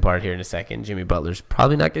that second part here in a second. Jimmy Butler's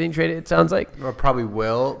probably not getting traded, it sounds like. Or probably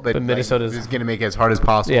will, but Minnesota's is going to make it as hard as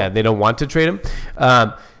possible. Yeah, they don't want to trade him.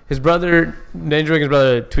 His brother, Andrew Wiggins'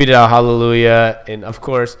 brother, tweeted out hallelujah, and of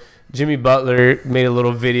course, Jimmy Butler made a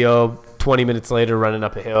little video 20 minutes later running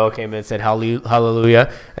up a hill, came in and said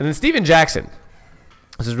hallelujah. And then Steven Jackson,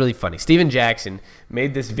 this is really funny. Steven Jackson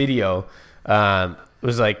made this video,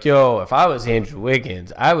 was like, yo, if I was Andrew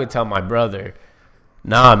Wiggins, I would tell my brother,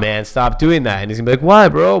 nah, man, stop doing that. And he's going to be like, why,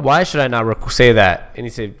 bro? Why should I not say that? And he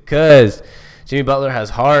said, because Jimmy Butler has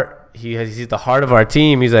heart. He's the heart of our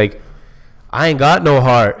team. He's like, I ain't got no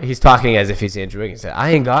heart. He's talking as if he's Andrew Wiggins. He said, I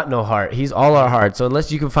ain't got no heart. He's all our heart. So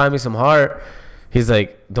unless you can find me some heart, he's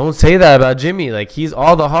like, don't say that about Jimmy. Like, he's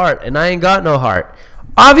all the heart, and I ain't got no heart.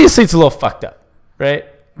 Obviously, it's a little fucked up, right?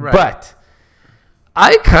 But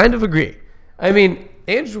I kind of agree. I mean,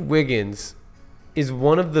 Andrew Wiggins is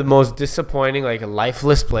one of the most disappointing, like,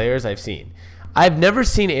 lifeless players I've seen. I've never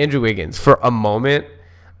seen Andrew Wiggins for a moment,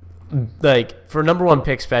 like, for number one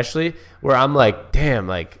pick especially, where I'm like, damn,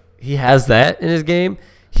 like, he has that in his game.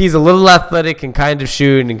 He's a little athletic and kind of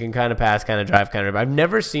shoot and can kind of pass, kind of drive, kind of. I've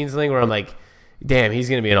never seen something where I'm like, damn, he's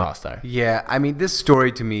going to be an all-star. Yeah, I mean, this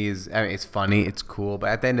story to me is, I mean, it's funny, it's cool,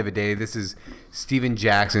 but at the end of the day, this is Steven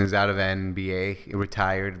Jackson is out of NBA,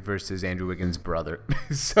 retired, versus Andrew Wiggins' brother.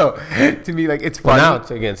 So, to me, like, it's funny. Well, now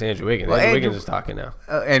it's against Andrew Wiggins. Andrew Wiggins is talking now.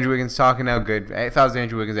 Andrew Wiggins talking now, good. If I was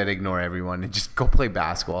Andrew Wiggins, I'd ignore everyone and just go play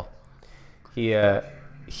basketball. Andrew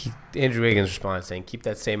Wiggins responded saying, keep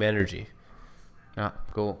that same energy. Ah,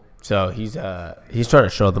 cool. So he's trying to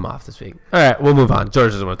show them off this week. All right, we'll move on.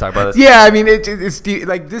 George doesn't want to talk about this. Yeah, I mean, it's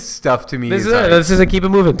like this stuff to me. This is a keep it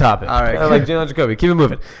moving topic. All right, like Jalen Jacoby. Keep it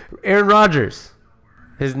moving. Aaron Rodgers,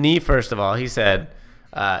 his knee. First of all, he said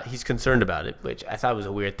he's concerned about it, which I thought was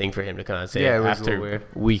a weird thing for him to come out and say. Yeah, it was after a little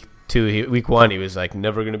weird. Week one, he was like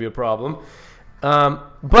never going to be a problem.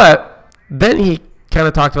 But then he kind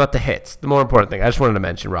of talked about the hits. The more important thing, I just wanted to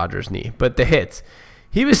mention Rodgers' knee, but the hits.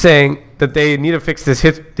 He was saying that they need to fix this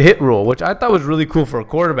hit rule, which I thought was really cool for a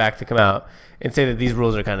quarterback to come out and say that these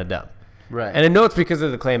rules are kind of dumb. Right. And I know it's because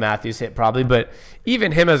of the Clay Matthews hit probably, but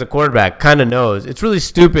even him as a quarterback kind of knows it's really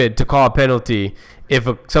stupid to call a penalty if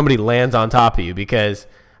somebody lands on top of you, because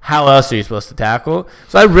how else are you supposed to tackle?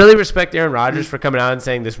 So I really respect Aaron Rodgers for coming out and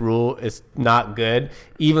saying this rule is not good,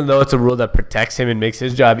 even though it's a rule that protects him and makes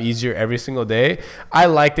his job easier every single day. I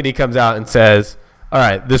like that he comes out and says, all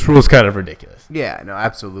right, this rule is kind of ridiculous. Yeah, no,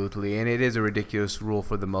 absolutely. And it is a ridiculous rule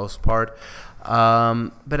for the most part.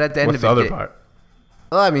 But at the end What's of the other part?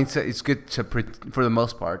 Well, I mean, it's good for the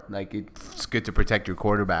most part. Like, it's good to protect your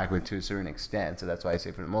quarterback, but to a certain extent. So that's why I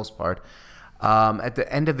say for the most part. At the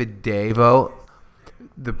end of the day, though,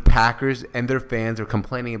 the Packers and their fans are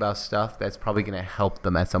complaining about stuff that's probably going to help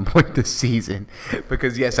them at some point this season.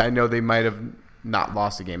 Because, yes, I know they might have not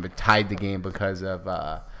lost the game, but tied the game because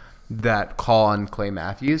of that call on Clay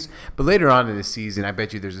Matthews. But later on in the season, I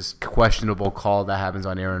bet you there's this questionable call that happens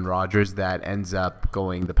on Aaron Rodgers that ends up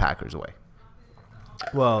going the Packers' way.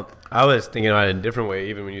 Well, I was thinking about it in a different way,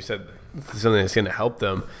 even when you said something that's going to help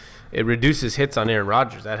them. It reduces hits on Aaron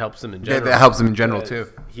Rodgers. That helps him in general. Yeah, that helps him in general, too.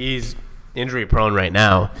 He's injury prone right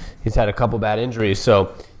now. He's had a couple bad injuries,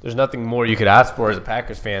 so there's nothing more you could ask for as a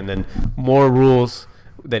Packers fan than more rules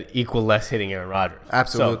that equal less hitting Aaron Rodgers.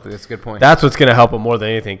 Absolutely. So that's a good point. That's what's going to help him more than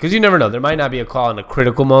anything, because you never know. There might not be a call in a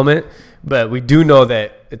critical moment, but we do know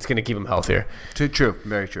that it's going to keep him healthier. True.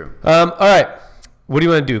 Very true. All right. What do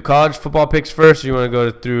you want to do? College football picks first, or you want to go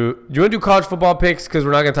through? Do you want to do college football picks? Because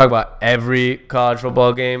we're not going to talk about every college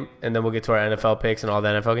football game, and then we'll get to our NFL picks and all the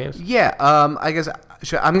NFL games. Yeah, I guess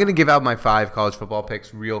I'm going to give out my 5 college football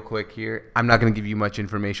picks real quick here. I'm not going to give you much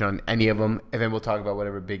information on any of them, and then we'll talk about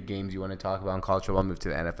whatever big games you want to talk about in college football. Move to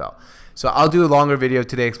the NFL. So I'll do a longer video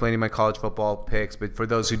today explaining my college football picks, but for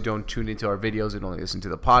those who don't tune into our videos and only listen to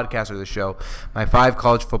the podcast or the show, my 5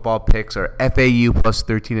 college football picks are FAU plus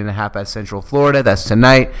 13.5 at Central Florida. That's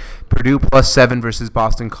tonight. Purdue plus 7 versus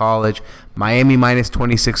Boston College. Miami minus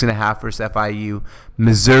 26.5 versus FIU.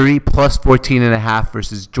 Missouri plus 14.5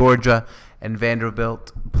 versus Georgia. And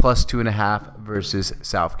Vanderbilt plus 2.5 versus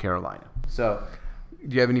South Carolina. So,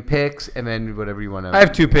 do you have any picks? And then whatever you want to. I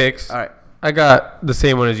have 2 picks. All right. I got the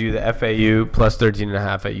same one as you, the FAU plus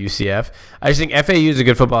 13.5 at UCF. I just think FAU is a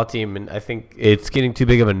good football team, and I think it's getting too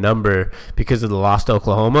big of a number because of the loss to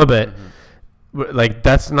Oklahoma, but like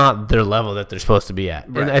that's not their level that they're supposed to be at.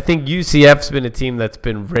 Right. And I think UCF's been a team that's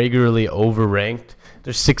been regularly overranked.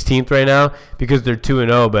 They're 16th right now because they're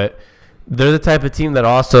 2-0, but they're the type of team that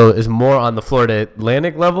also is more on the Florida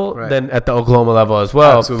Atlantic level than at the Oklahoma level as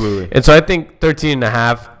well. Absolutely. And so I think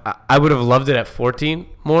 13.5, I would have loved it at 14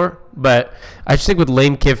 more, but I just think with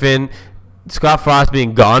Lane Kiffin, Scott Frost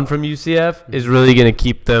being gone from UCF is really going to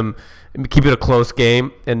keep it a close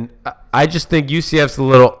game. And I just think UCF's a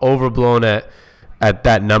little overblown at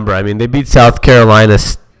that number. I mean, they beat South Carolina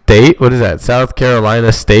State. What is that? South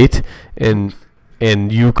Carolina State in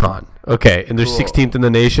UConn. Okay, and they're 16th in the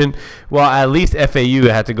nation. Well, at least FAU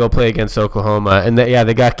had to go play against Oklahoma, and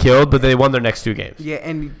they got killed, but they won their next 2 games. Yeah,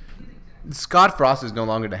 and Scott Frost is no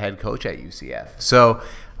longer the head coach at UCF, so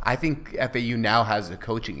I think FAU now has a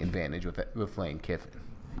coaching advantage with Lane Kiffin.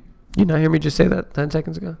 You not hear me just say that 10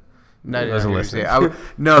 seconds ago? No, I wasn't listening.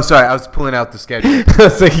 Sorry, I was pulling out the schedule.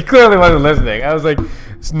 So he clearly wasn't listening. I was like,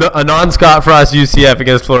 a non-Scott Frost UCF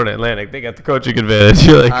against Florida Atlantic. They got the coaching advantage.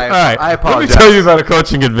 You're like, all right, I apologize. Let me tell you about a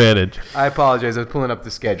coaching advantage. I apologize. I was pulling up the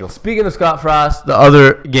schedule. Speaking of Scott Frost, the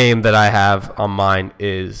other game that I have on mine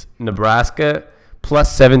is Nebraska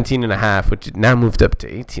plus 17.5, which now moved up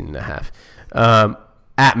to 18.5,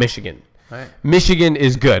 at Michigan. Right. Michigan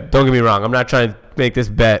is good. Don't get me wrong. I'm not trying to make this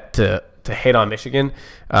bet to hate on Michigan.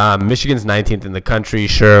 Michigan's 19th in the country,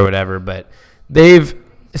 sure, whatever, but they've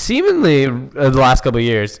seemingly the last couple of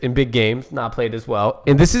years in big games not played as well,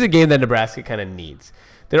 and this is a game that Nebraska kind of needs.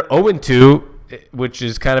 They're 0-2, which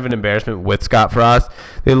is kind of an embarrassment with Scott Frost.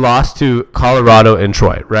 They lost to Colorado and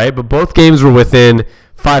Troy, right? But both games were within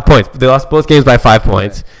 5 points. They lost both games by 5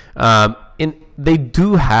 points, and they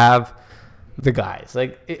do have the guys.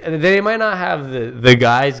 Like they might not have the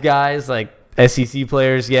guys like SEC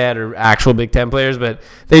players yet or actual Big Ten players, but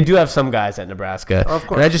they do have some guys at Nebraska. Of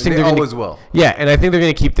course, and I just think they they're always will. Yeah, and I think they're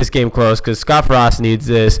going to keep this game close because Scott Frost needs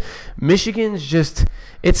this. Michigan's just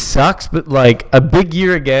it sucks, but like a big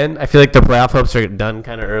year again. I feel like their playoff hopes are done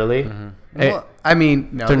kind of early. Mm-hmm. Well, I mean,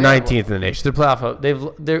 no, they're 19th in the nation. Their playoff hope.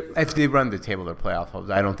 If they run the table, their playoff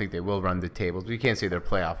hopes. I don't think they will run the tables. We can't say their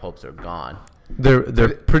playoff hopes are gone.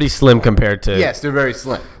 They're pretty slim compared to. Yes, they're very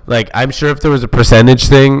slim. Like I'm sure if there was a percentage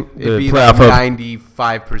thing, it'd be playoff like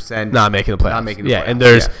 95% not making the playoffs. Not making the playoffs. And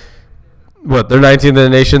there's they're 19th in the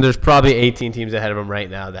nation. There's probably 18 teams ahead of them right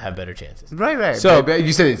now that have better chances. Right. So but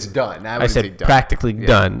you said it's done. I said say done. Practically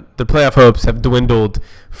done. The playoff hopes have dwindled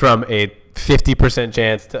from a 50%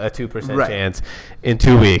 chance to a 2% chance in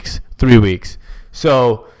 2 weeks, 3 weeks.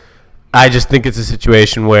 So I just think it's a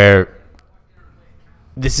situation where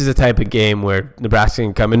this is a type of game where Nebraska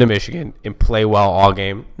can come into Michigan and play well all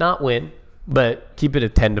game, not win, but keep it a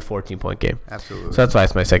 10 to 14 point game. Absolutely. So that's why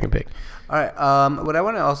it's my second pick. All right. What I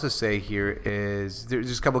want to also say here is there's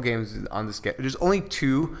just a couple games on the schedule. There's only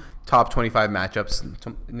 2 top 25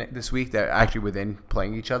 matchups this week that are actually within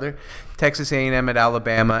playing each other. Texas A&M at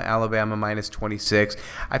Alabama. Alabama minus 26.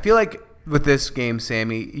 I feel like with this game,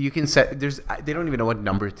 Sammy, you can set. They don't even know what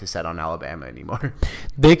number to set on Alabama anymore.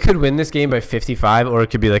 They could win this game by 55, or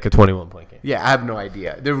it could be like a 21-point game. Yeah, I have no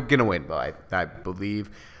idea. They're gonna win, but I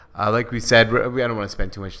believe. Like we said, I don't want to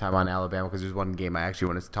spend too much time on Alabama because there's one game I actually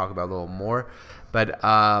want to talk about a little more. But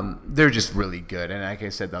they're just really good, and like I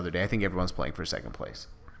said the other day, I think everyone's playing for second place.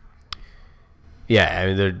 Yeah, I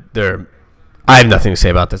mean they're. I have nothing to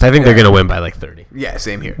say about this. I think they're going to win by like 30. Yeah,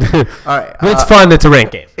 same here. All right. But it's fun. It's a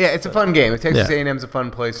ranked game. Yeah, it's a fun game. Texas A&M's a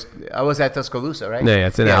fun place. I was at Tuscaloosa, right? Yeah,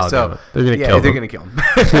 it's in Alabama. So they're going to kill them. They're going to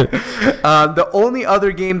kill them. The only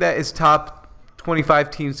other game that is top 25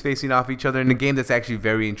 teams facing off each other in a game that's actually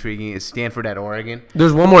very intriguing is Stanford at Oregon.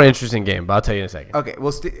 There's one more interesting game, but I'll tell you in a second. Okay,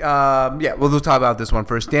 well, we'll talk about this one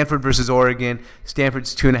first. Stanford versus Oregon.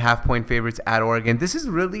 Stanford's 2.5-point favorites at Oregon. This is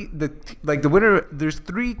really the winner. There's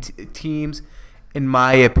 3 teams in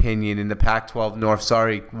my opinion, in the Pac-12 North,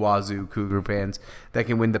 sorry, Wazoo Cougar fans, that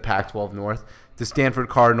can win the Pac-12 North, the Stanford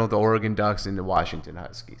Cardinal, the Oregon Ducks, and the Washington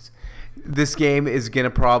Huskies. This game is going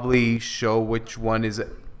to probably show which one is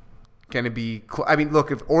going to be I mean,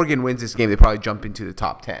 look, if Oregon wins this game, they probably jump into the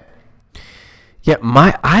top 10. Yeah,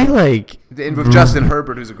 And with Justin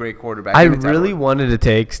Herbert, who's a great quarterback. I really wanted to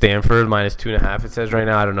take Stanford minus 2.5. It says right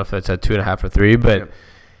now. I don't know if it's at 2.5 or 3, but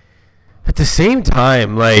at the same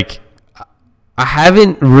time, like, I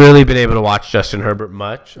haven't really been able to watch Justin Herbert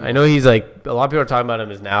much. I know he's like, a lot of people are talking about him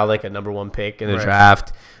as now like a number 1 pick in the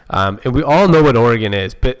draft. And we all know what Oregon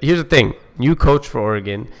is. But here's the thing. You coach for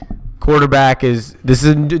Oregon. Quarterback this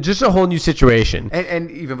is just a whole new situation. And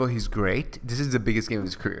even though he's great, this is the biggest game of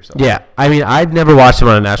his career. So yeah. I mean, I've never watched him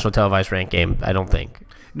on a national televised ranked game, I don't think.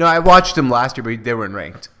 No, I watched him last year, but they weren't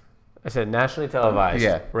ranked. I said nationally televised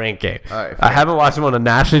ranked game. All right, I haven't watched him on a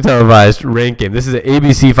nationally televised ranked game. This is an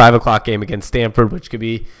ABC 5 o'clock game against Stanford, which could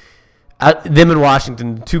be them and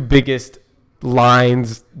Washington, the two biggest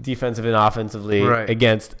lines defensive and offensively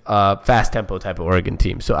against a fast tempo type of Oregon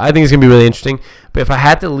team. So I think it's going to be really interesting. But if I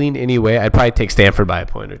had to lean any way, I'd probably take Stanford by a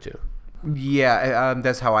point or two. Yeah,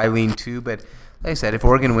 that's how I lean too. But like I said, if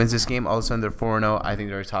Oregon wins this game, all of a sudden they're 4-0. I think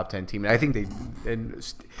they're a top 10 team. And I think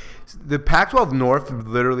the Pac-12 North,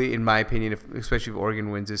 literally, in my opinion, especially if Oregon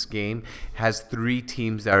wins this game, has 3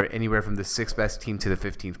 teams that are anywhere from the 6th best team to the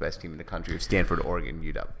 15th best team in the country: Stanford, Oregon,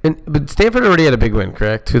 UW. But Stanford already had a big win,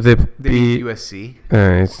 correct? They beat USC.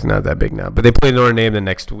 It's not that big now, but they play Notre Dame the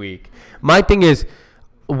next week. My thing is,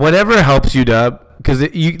 whatever helps UW, because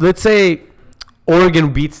let's say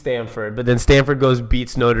Oregon beats Stanford, but then Stanford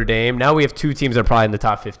beats Notre Dame. Now we have 2 teams that are probably in the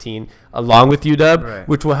top 15, along with UW,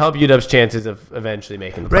 which will help UW's chances of eventually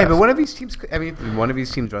making the playoffs. Right, but one of these teams, if one of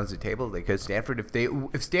these teams runs the table, because Stanford,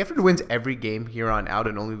 if Stanford wins every game here on out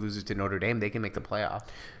and only loses to Notre Dame, they can make the playoff.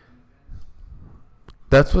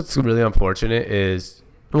 That's what's really unfortunate is,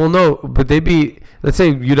 well, no, but let's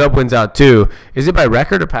say UW wins out too. Is it by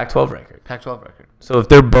record or Pac-12 record? Pac-12 record. So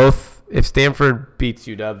if Stanford beats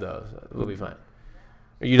UW, though, we'll be fine.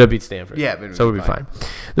 Or UW beats Stanford. Yeah, but so we'll be fine.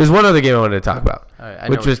 There's one other game I wanted to talk about,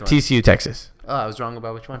 which was TCU Texas. Oh, I was wrong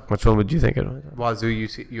about which one. Which one would you think it was? Wazoo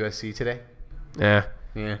USC today. Yeah.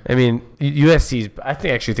 I mean, I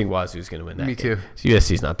actually think Wazoo's going to win that Me game. too. So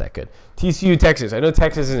USC's not that good. TCU Texas. I know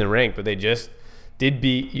Texas isn't ranked, but they just did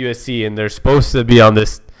beat USC, and they're supposed to be on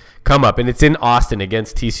this come up, and it's in Austin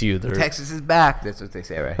against TCU. Texas is back. That's what they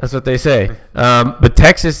say, right? That's what they say. But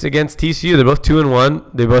Texas against TCU, they're both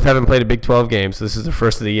 2-1. They both haven't played a Big 12 game, so this is the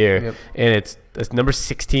first of the year. And it's number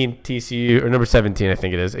 16 TCU, or number 17, I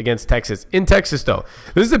think it is, against Texas. In Texas, though.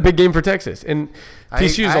 This is a big game for Texas. And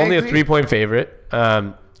TCU is only a 3-point favorite.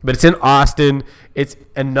 But it's in Austin. It's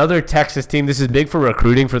another Texas team. This is big for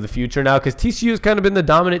recruiting for the future now, because TCU has kind of been the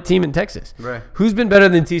dominant team in Texas. Right. Who's been better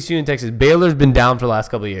than TCU in Texas? Baylor's been down for the last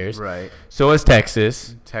couple of years. Right. So has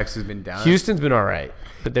Texas. Texas has been down. Houston's been all right,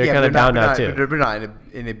 but they're kind of down now too. But they're not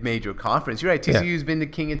in a major conference. You're right. TCU's been the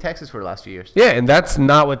king in Texas for the last few years. Yeah, and that's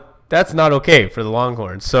not okay for the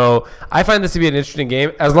Longhorns. So I find this to be an interesting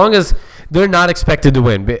game, as long as they're not expected to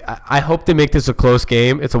win. But I hope they make this a close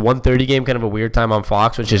game. It's a 1:30 game, kind of a weird time on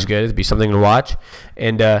Fox, which is good. It'd be something to watch.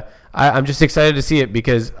 And I'm just excited to see it,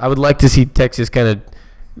 because I would like to see Texas kind of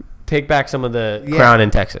take back some of the crown in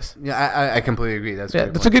Texas. Yeah, I completely agree. That's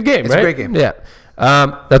a good game, right? It's a great game. Yeah.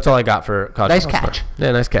 That's all I got for college. Nice catch.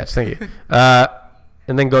 Yeah, nice catch. Thank you.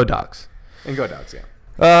 And then go Dogs. And go Dogs,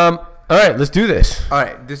 yeah. All right, let's do this. All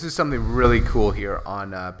right, this is something really cool here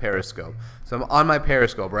on Periscope. So I'm on my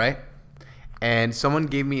Periscope, right? And someone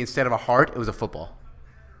gave me, instead of a heart, it was a football.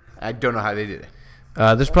 I don't know how they did it.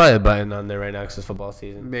 There's probably a button on there right now because it's football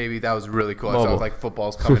season. Maybe that was really cool. I saw like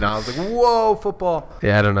football's coming out. I was like, whoa, football.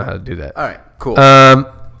 Yeah, I don't know how to do that. All right, cool.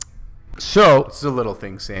 So it's a little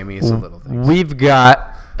thing, Sammy. It's a little thing. We've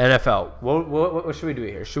got NFL. What should we do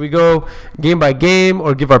here? Should we go game by game,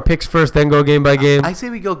 or give our picks first, then go game by game? I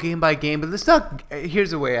say we go game by game, but let's not.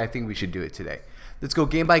 Here's the way I think we should do it today. Let's go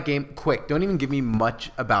game by game, quick. Don't even give me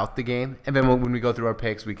much about the game, and then when we go through our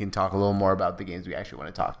picks, we can talk a little more about the games we actually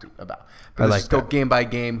want to talk about. But let's go game by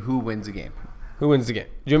game. Who wins the game? Who wins the game?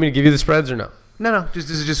 Do you want me to give you the spreads or no? No. This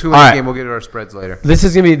is just who wins the game. We'll get to our spreads later. This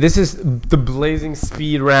is the blazing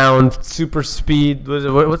speed round, super speed.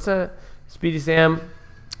 What's that? Speedy Sam.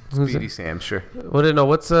 Speedy Sam, sure.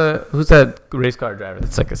 Who's that race car driver?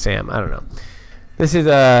 That's like a Sam. I don't know. This is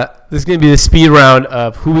gonna be the speed round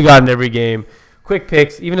of who we got in every game. Quick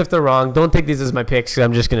picks, even if they're wrong. Don't take these as my picks, because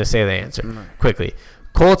I'm just gonna say the answer quickly.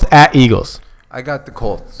 Colts at Eagles. I got the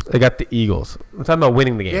Colts. I got the Eagles. I'm talking about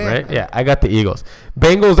winning the game, right? Yeah, I got the Eagles.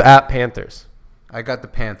 Bengals at Panthers. I got the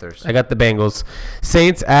Panthers. I got the Bengals.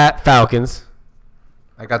 Saints at Falcons.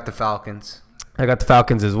 I got the Falcons. I got the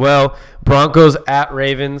Falcons as well. Broncos at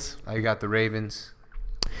Ravens. I got the Ravens.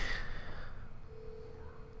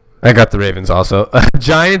 I got the Ravens also.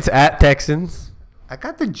 Giants at Texans. I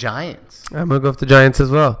got the Giants. I'm going to go with the Giants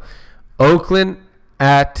as well. Oakland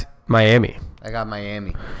at Miami. I got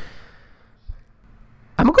Miami.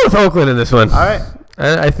 I'm going to go with Oakland in this one. All right.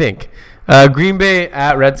 I think. Green Bay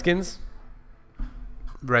at Redskins.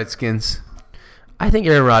 Redskins. I think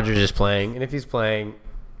Aaron Rodgers is playing, and if he's playing,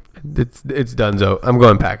 it's donezo. I'm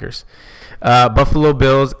going Packers. Buffalo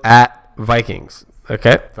Bills at Vikings.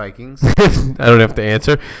 Okay. Vikings. I don't have to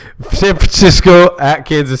answer. San Francisco at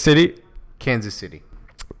Kansas City. Kansas City.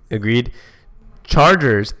 Agreed.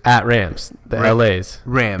 Chargers at Rams. The LAs.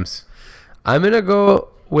 Rams. I'm going to go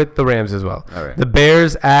with the Rams as well. All right. The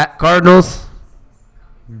Bears at Cardinals.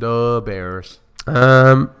 The Bears.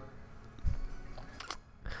 I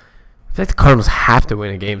feel like the Cardinals have to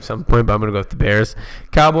win a game at some point, but I'm going to go with the Bears.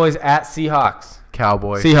 Cowboys at Seahawks.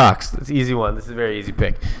 Cowboys. Seahawks. That's an easy one. This is a very easy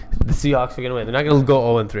pick. The Seahawks are going to win. They're not going to go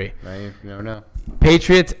 0-3. You never know.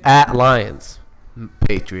 Patriots at Lions.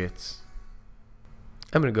 Patriots.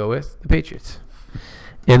 I'm going to go with the Patriots.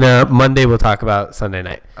 And Monday we'll talk about Sunday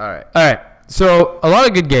night. All right. All right. So a lot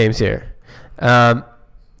of good games here.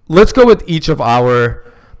 Let's go with each of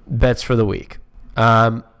our bets for the week.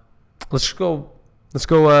 Let's go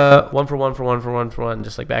one for one,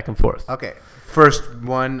 just like back and forth. Okay. First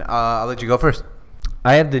one, I'll let you go first.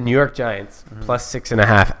 I have the New York Giants plus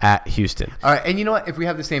 6.5 at Houston. All right. And you know what? If we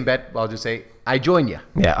have the same bet, I'll just say I join you.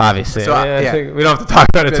 Yeah, obviously. So, I yeah. think we don't have to talk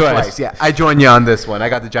about it twice. Yeah, I join you on this one. I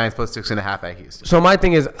got the Giants plus 6.5 at Houston. So my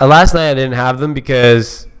thing is, last night I didn't have them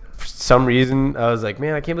because for some reason I was like,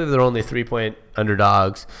 man, I can't believe they're only 3-point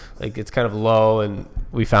underdogs. Like, it's kind of low, and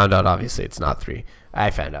we found out, obviously, it's not 3. I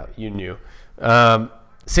found out. You knew.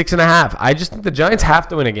 6.5. I just think the Giants have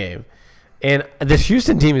to win a game. And this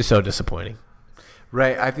Houston team is so disappointing.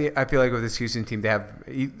 Right. I feel like with this Houston team, they have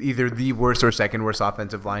either the worst or second worst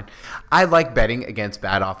offensive line. I like betting against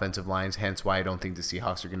bad offensive lines, hence why I don't think the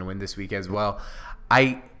Seahawks are going to win this week as well.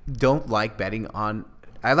 I don't like betting on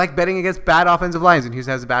 – I like betting against bad offensive lines, and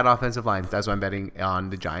Houston has a bad offensive line. That's why I'm betting on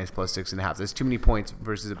the Giants plus 6.5. That's too many points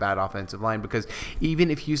versus a bad offensive line because even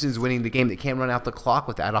if Houston's winning the game, they can't run out the clock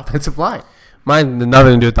with that offensive line. Mine has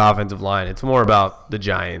nothing to do with the offensive line. It's more about the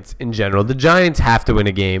Giants in general. The Giants have to win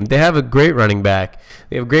a game. They have a great running back.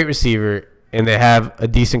 They have a great receiver, and they have a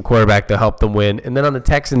decent quarterback to help them win. And then on the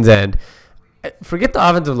Texans' end, forget the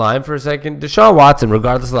offensive line for a second. Deshaun Watson,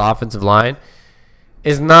 regardless of the offensive line,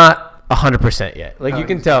 is not 100% yet. Like, you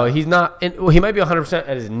can tell he's not. Well, he might be 100%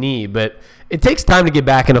 at his knee, but it takes time to get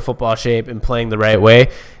back into football shape and playing the right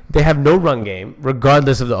way. They have no run game,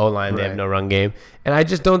 regardless of the O-line. They have no run game, and I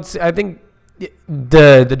just don't. I think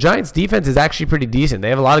the Giants' defense is actually pretty decent. They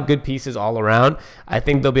have a lot of good pieces all around. I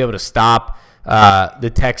think they'll be able to stop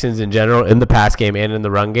the Texans in general in the pass game and in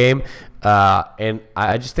the run game. And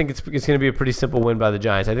I just think it's going to be a pretty simple win by the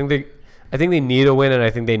Giants. I think they need a win, and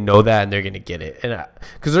I think they know that, and they're going to get it. And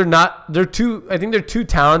because they're too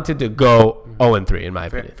talented to go 0-3 in my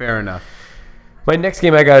opinion. Fair enough. My next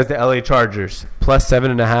game I got is the LA Chargers plus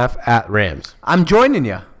 7.5 at Rams. I'm joining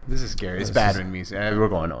you. This is scary. It's bad when me. We're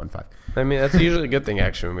going 0-5. I mean, that's usually a good thing,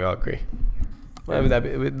 actually, when we all agree. Well,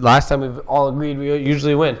 last time we've all agreed, we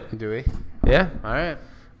usually win. Do we? Yeah. All right.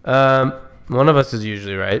 One of us is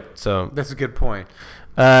usually right. So That's a good point.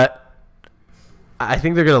 I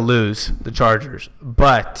think they're going to lose, the Chargers.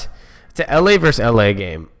 But it's an LA versus LA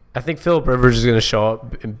game. I think Phillip Rivers is going to show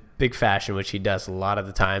up in big fashion, which he does a lot of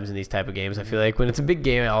the times in these type of games. I feel like when it's a big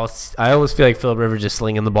game, I always feel like Phillip Rivers is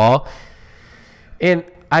slinging the ball. And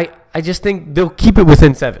I just think they'll keep it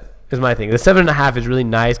within 7. Is my thing. The 7.5 is really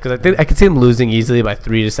nice because I think I could see them losing easily by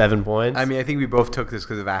 3 to 7 points. I mean, I think we both took this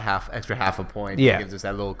because of that extra half a point. Yeah, it gives us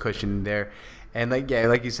that little cushion there. And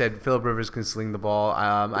like you said, Phillip Rivers can sling the ball.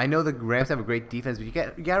 I know the Rams have a great defense, but you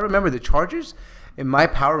got to remember the Chargers. In my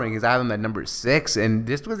power rankings, I have them at number 6, and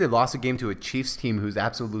just because they lost a game to a Chiefs team who's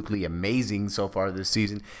absolutely amazing so far this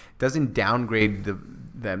season, doesn't downgrade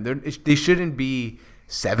them. They shouldn't be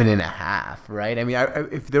 7.5, right? I mean,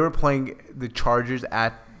 if they were playing the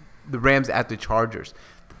Rams at the Chargers,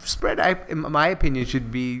 the spread, in my opinion,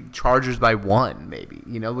 should be Chargers by 1, maybe,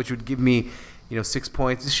 which would give me, 6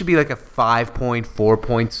 points. This should be like a 5-point,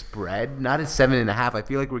 4-point spread, not a 7.5. I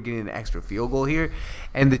feel like we're getting an extra field goal here.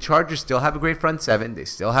 And the Chargers still have a great front 7. They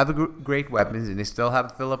still have great weapons, and they still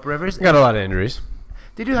have Phillip Rivers. They got a lot of injuries.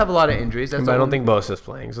 They do have a lot of injuries. But I don't think Bosa's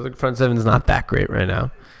playing, so the front 7 is not that great right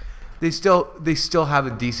now. They still have a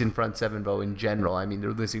decent front 7, though, in general. I mean,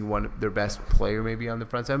 they're losing their best player maybe on the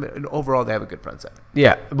front 7, and overall they have a good front 7.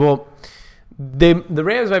 Yeah, well, the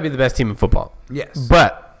Rams might be the best team in football. Yes.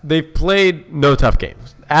 But they've played no tough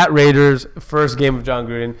games. At Raiders, first game of John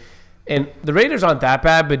Gruden. And the Raiders aren't that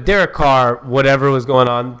bad, but Derek Carr, whatever was going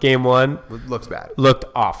on, game one, Looks bad. looked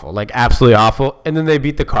awful, like absolutely awful. And then they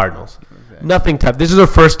beat the Cardinals. Okay. Nothing tough. This is their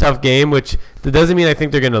first tough game, which that doesn't mean I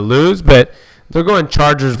think they're going to lose, but they're going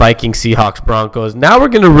Chargers, Vikings, Seahawks, Broncos. Now we're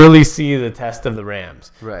going to really see the test of the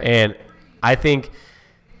Rams. Right. And I think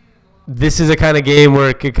this is a kind of game where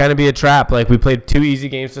it could kind of be a trap. Like, we played 2 easy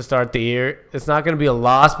games to start the year. It's not going to be a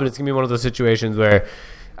loss, but it's going to be one of those situations where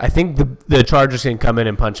I think the Chargers can come in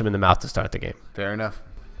and punch them in the mouth to start the game. Fair enough.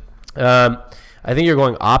 I think you're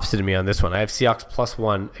going opposite of me on this one. I have Seahawks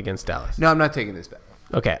 +1 against Dallas. No, I'm not taking this bet.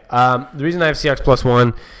 Okay. The reason I have Seahawks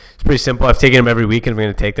 +1 is pretty simple. I've taken them every week, and I'm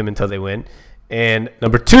going to take them until they win. And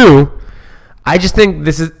number 2, I just think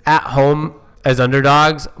this is at home as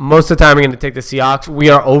underdogs. Most of the time, I'm going to take the Seahawks. We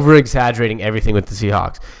are over-exaggerating everything with the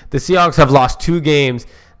Seahawks. The Seahawks have lost 2 games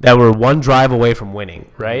that were 1 drive away from winning,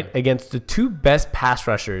 right, against the 2 best pass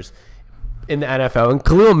rushers in the NFL. And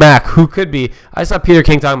Khalil Mack, who could be – I saw Peter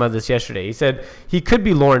King talking about this yesterday. He said he could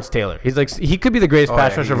be Lawrence Taylor. He's like, he could be the greatest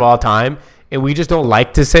pass rusher of all time, and we just don't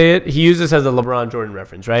like to say it. He uses this as a LeBron Jordan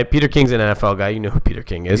reference, right? Peter King's an NFL guy. You know who Peter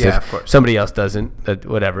King is. Yeah, if of course. Somebody else doesn't,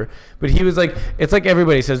 whatever. But he was like, it's like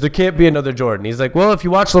everybody says, there can't be another Jordan. He's like, well, if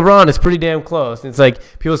you watch LeBron, it's pretty damn close. And it's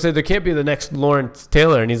like, people say there can't be the next Lawrence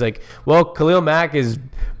Taylor. And he's like, well, Khalil Mack is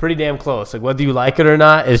pretty damn close. Like, whether you like it or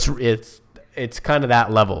not, it's kind of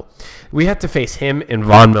that level. We had to face him and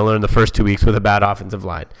Von Miller in the first 2 weeks with a bad offensive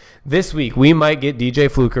line. This week, we might get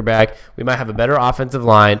DJ Fluker back. We might have a better offensive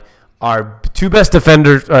line. Our 2 best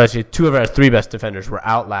defenders, or actually 2 of our 3 best defenders were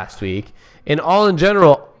out last week. And all in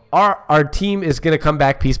general, our team is going to come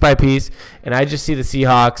back piece by piece. And I just see the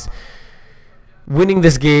Seahawks winning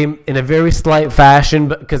this game in a very slight fashion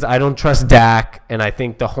because I don't trust Dak. And I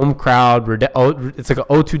think the home crowd, it's like an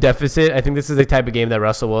 0-2 deficit. I think this is the type of game that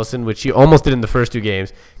Russell Wilson, which he almost did in the first 2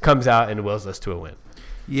 games, comes out and wills us to a win.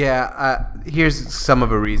 Yeah, here's some of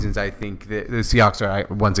the reasons I think that the Seahawks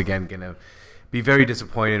are once again going to be very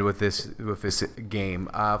disappointed with this game.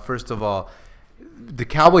 First of all, the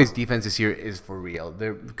Cowboys' defense this year is for real.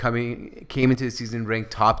 They're came into the season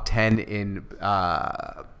ranked top 10 in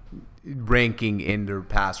ranking in their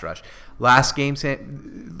pass rush. Last game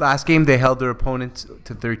they held their opponents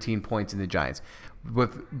to 13 points in the Giants,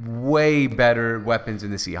 with way better weapons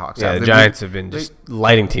than the Seahawks. Yeah, the Giants have been just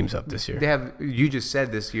lighting teams up this year. They have. You just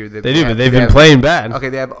said this year that they do, but they've been playing bad. Okay,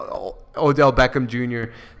 they have Odell Beckham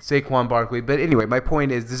Jr., Saquon Barkley. But anyway, my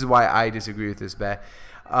point is, this is why I disagree with this bet.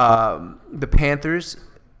 The Panthers,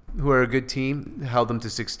 who are a good team, held them to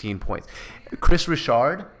 16 points. Chris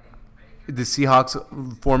Richard, the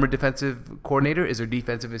Seahawks' former defensive coordinator, is their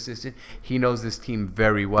defensive assistant. He knows this team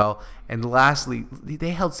very well. And lastly, they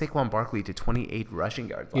held Saquon Barkley to 28 rushing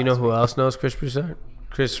yards. You know who else knows Chris Richard?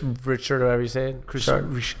 Chris Richard, or whatever you say it?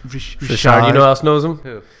 Richard. Richard. You know who else knows him?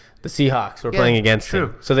 Who? The Seahawks were playing against true.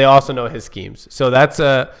 him. So they also know his schemes. So that's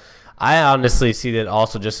I honestly see that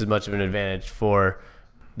also just as much of an advantage for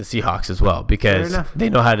the Seahawks as well, because they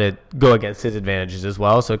know how to go against his advantages as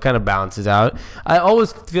well. So it kind of balances out. I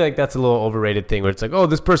always feel like that's a little overrated thing where it's like, oh,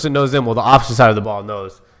 this person knows them. Well, the opposite side of the ball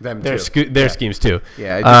knows their schemes too.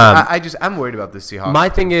 Yeah, I'm worried about the Seahawks. My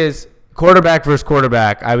thing is quarterback versus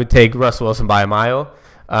quarterback. I would take Russell Wilson by a mile.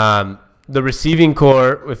 The receiving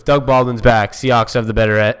core, if Doug Baldwin's back, Seahawks have the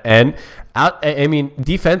better end. I mean,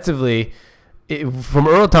 defensively, from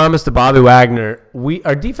Earl Thomas to Bobby Wagner,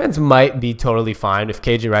 our defense might be totally fine if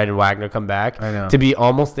KJ Wright and Wagner come back to be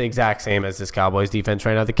almost the exact same as this Cowboys defense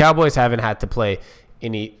right now. The Cowboys haven't had to play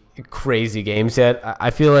any crazy games yet.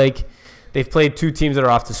 I feel like they've played 2 teams that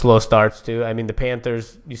are off to slow starts too. I mean, the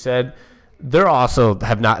Panthers, you said, they've been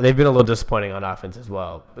a little disappointing on offense as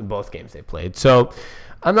well in both games they've played. So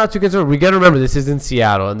I'm not too concerned. We got to remember this is in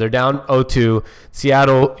Seattle, and they're down 0-2.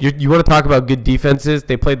 Seattle, you want to talk about good defenses?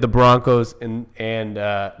 They played the Broncos and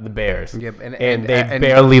the Bears, and they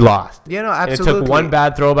barely lost. Yeah, no, absolutely. And it took one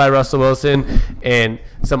bad throw by Russell Wilson and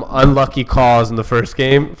some unlucky calls in the first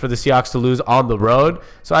game for the Seahawks to lose on the road.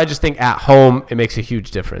 So I just think at home it makes a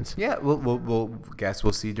huge difference. Yeah, we'll guess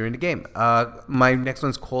we'll see during the game. My next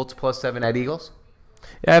one's Colts +7 at Eagles.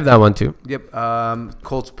 Yeah, I have that one too. Yep,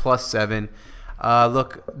 Colts +7.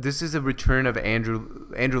 Look, this is a return of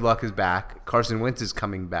Andrew Luck is back. Carson Wentz is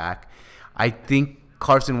coming back. I think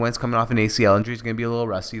Carson Wentz coming off an ACL injury is going to be a little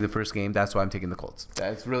rusty the first game. That's why I'm taking the Colts.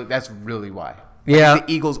 That's really why. Yeah. I think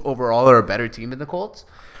the Eagles overall are a better team than the Colts.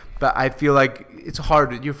 But I feel like it's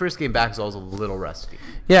hard. Your first game back is also a little rusty.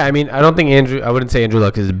 Yeah, I mean, I wouldn't say Andrew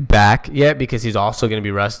Luck is back yet because he's also going to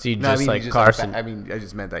be rusty, like Carson. I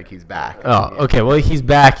just meant like he's back. Oh, okay. Well, he's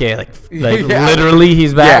back. Yeah, like literally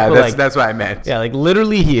he's back. Yeah, that's what I meant. Yeah, like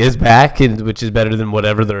literally he is back, which is better than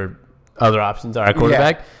whatever their other options are at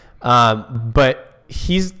quarterback. Yeah. But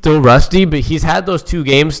he's still rusty. But he's had those 2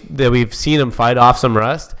 games that we've seen him fight off some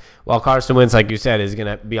rust. While Carson Wentz, like you said, is going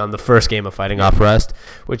to be on the first game of fighting off rust,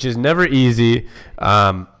 which is never easy.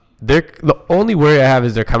 The only worry I have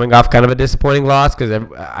is they're coming off kind of a disappointing loss because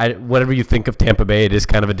whatever you think of Tampa Bay, it is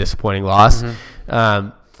kind of a disappointing loss. Mm-hmm.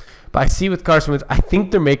 But I see with Carson Wentz, I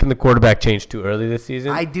think they're making the quarterback change too early this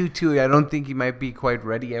season. I do too. I don't think he might be quite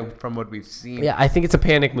ready yet from what we've seen. Yeah, I think it's a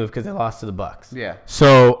panic move because they lost to the Bucs. Yeah.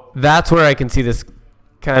 So that's where I can see this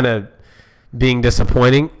kind of being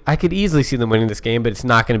disappointing. I could easily see them winning this game, but it's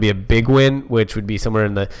not going to be a big win, which would be somewhere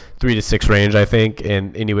in the 3-6 range, I think.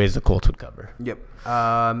 And anyways, the Colts would cover. Yep.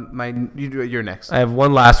 You're next. I have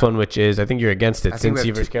one last one, which is I think you're against it.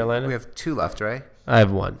 Cincy versus Carolina. We have 2 left, right? I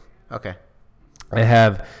have 1. Okay. I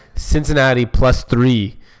have Cincinnati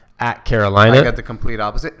 +3 at Carolina. I got the complete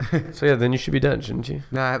opposite. So yeah, then you should be done, shouldn't you?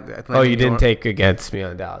 No, you didn't take against me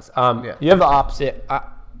on Dallas. You have the opposite.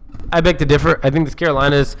 I beg to differ. I think this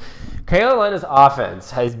Carolina's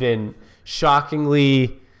offense has been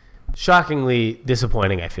shockingly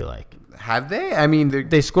disappointing, I feel like. Have they? I mean,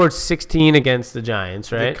 they scored 16 against the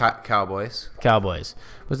Giants, right? The Cowboys.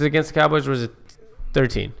 Was it against the Cowboys or was it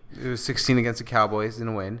 13? It was 16 against the Cowboys in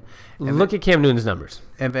a win. And Look at Cam Newton's numbers.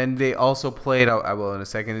 And then they also played, I will in a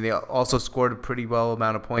second, and they also scored a pretty well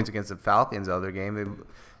amount of points against the Falcons the other game. They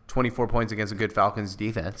 24 points against a good Falcons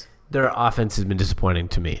defense. Their offense has been disappointing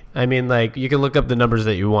to me. I mean, like, you can look up the numbers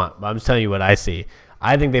that you want, but I'm just telling you what I see.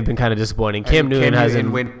 I think they've been kind of disappointing. Cam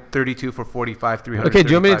Newton went 32 for 45, 300. Okay, do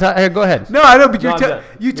you want me to talk? Here, go ahead. No, I know, but you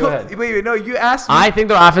asked me. I think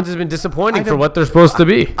their offense has been disappointing for what they're supposed to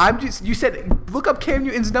be. You said look up Cam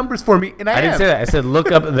Newton's numbers for me, and I didn't say that. I said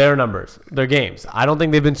look up their numbers, their games. I don't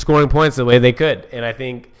think they've been scoring points the way they could, and I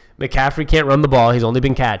think McCaffrey can't run the ball. He's only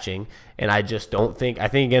been catching, and I just don't think. I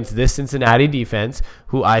think against this Cincinnati defense,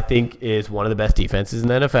 who I think is one of the best defenses in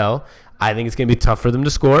the NFL, I think it's going to be tough for them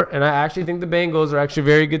to score, and I actually think the Bengals are actually a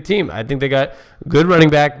very good team. I think they got good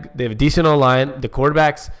running back. They have a decent O-line. The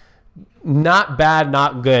quarterback's not bad,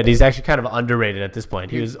 not good. He's actually kind of underrated at this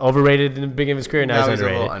point. He was overrated in the beginning of his career. Now he's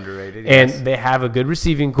underrated. A little underrated, yes. And they have a good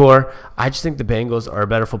receiving core. I just think the Bengals are a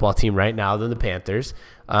better football team right now than the Panthers.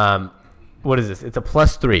 What is this? It's a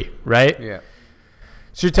 +3, right? Yeah.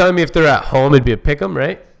 So you're telling me if they're at home, it'd be a pick 'em,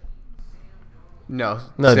 right? No,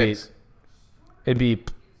 6. It'd be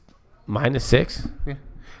 -6? Yeah.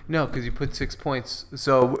 No, because you put 6 points.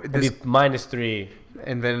 So it'd be -3.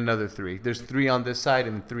 And then another 3. There's 3 on this side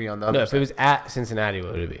and 3 on the other side. No, if it was at Cincinnati,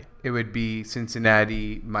 what would it be? It would be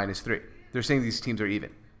Cincinnati -3. They're saying these teams are even.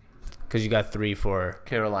 Because you got 3 for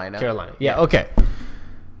Carolina. Yeah, okay.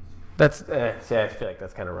 That's I feel like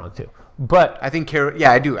that's kind of wrong too. But I think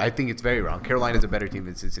I do. I think it's very wrong. Carolina's a better team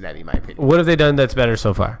than Cincinnati, in my opinion. What have they done that's better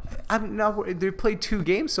so far? They've played 2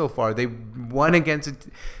 games so far. They won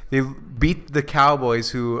they beat the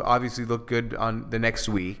Cowboys, who obviously look good on the next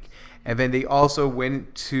week. And then they also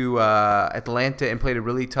went to Atlanta and played a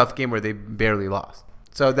really tough game where they barely lost.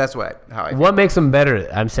 So that's how I feel. What makes them better,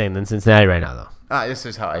 I'm saying, than Cincinnati right now, though? This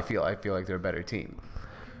is how I feel. I feel like they're a better team.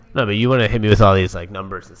 No, but you want to hit me with all these like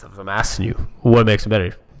numbers and stuff. So I'm asking you, what makes them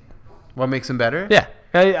better? What makes them better? Yeah.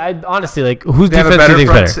 I honestly, like, whose defense do you think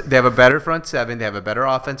is better? They have a better front seven. They have a better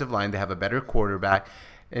offensive line. They have a better quarterback.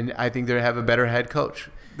 And I think they have a better head coach.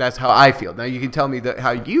 That's how I feel. Now, you can tell me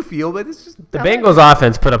how you feel, but it's just... The Bengals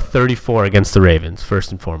offense put up 34 against the Ravens,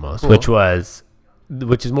 first and foremost, cool.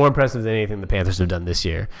 which is more impressive than anything the Panthers have done this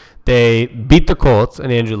year. They beat the Colts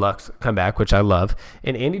and Andrew Luck's comeback, which I love.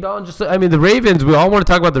 And Andy Dalton the Ravens, we all want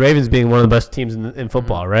to talk about the Ravens being one of the best teams in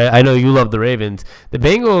football, right? I know you love the Ravens. The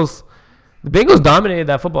Bengals dominated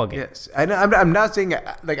that football game. Yes. I'm not saying,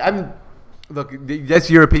 look, that's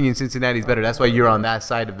your opinion. Cincinnati's better. That's why you're on that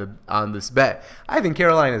side on this bet. I think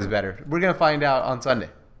Carolina's better. We're going to find out on Sunday.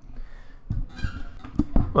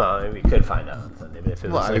 Well, we could find out on Sunday, but if it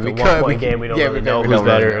was a one-point game, we don't really know who's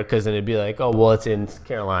better, because then it'd be like, oh, well, it's in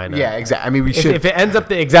Carolina. Yeah, exactly. I mean, we should. If it ends up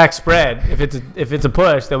the exact spread, if it's a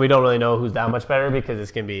push, then we don't really know who's that much better, because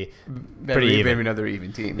it's gonna be pretty even. Maybe another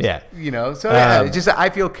even team. Yeah. So just I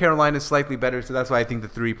feel Carolina's slightly better, so that's why I think the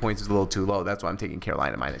 3 points is a little too low. That's why I'm taking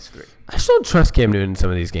Carolina -3. I just don't trust Cam Newton in some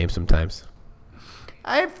of these games sometimes.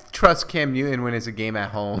 I trust Cam Newton when it's a game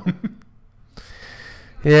at home.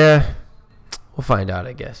 Yeah. We'll find out,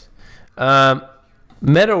 I guess.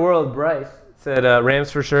 Meta World Bryce said Rams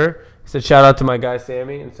for sure. Said shout out to my guy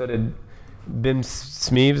Sammy, and so did Bim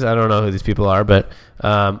Smeeves. I don't know who these people are, but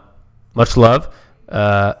much love. We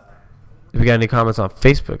got any comments on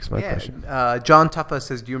Facebook? Is my question. John Tuffa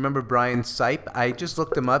says, "Do you remember Brian Sipe? I just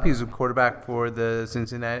looked him up. He's a quarterback for the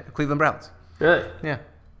Cleveland Browns." Really? Yeah.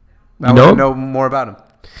 I want to know more about him.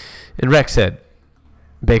 And Rex said,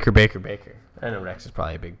 Baker. I know Rex is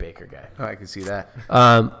probably a big Baker guy. Oh, I can see that.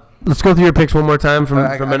 Let's go through your picks one more time from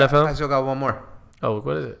NFL. I still got one more. Oh,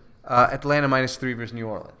 what is it? Atlanta -3 versus New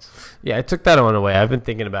Orleans. Yeah, I took that one away. I've been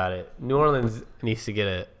thinking about it. New Orleans needs to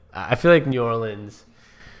get I feel like New Orleans,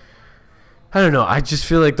 I don't know. I just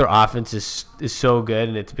feel like their offense is so good,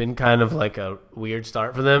 and it's been kind of like a weird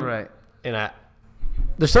start for them. Right. And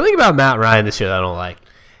there's something about Matt Ryan this year that I don't like.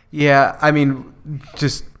 Yeah, I mean,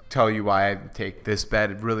 just tell you why I take this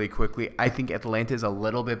bet really quickly. I think Atlanta is a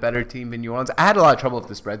little bit better team than New Orleans. I had a lot of trouble with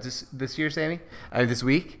the spreads this year, Sammy, this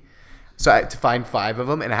week. So I had to find 5 of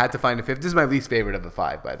them, and I had to find a 5th. This is my least favorite of the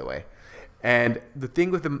 5, by the way. And the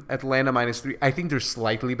thing with the Atlanta -3, I think they're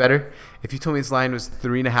slightly better. If you told me this line was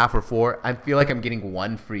 3.5 or 4, I feel like I'm getting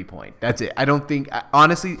 1 free point. That's it. I don't think,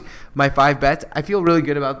 honestly, my 5 bets, I feel really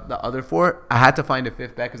good about the other 4. I had to find a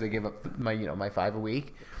 5th bet because I give up my 5 a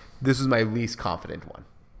week. This was my least confident one.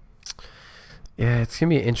 Yeah, it's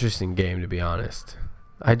gonna be an interesting game, to be honest.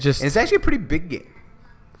 And it's actually a pretty big game.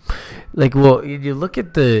 Like, well, you look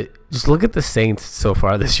at the Saints so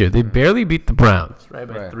far this year. They barely beat the Browns, right,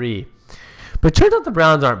 by 3. But it turns out the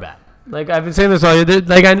Browns aren't bad. Like, I've been saying this all year.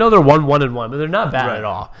 Like, I know they're 1-1-1, but they're not bad at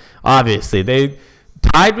all. Obviously, they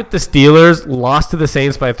tied with the Steelers, lost to the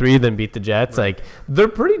Saints by 3, then beat the Jets. Like, they're a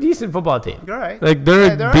pretty decent football team. All right. Like,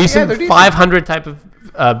 they're a decent 500 type of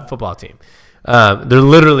football team. They're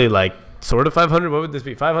literally like sort of 500. What would this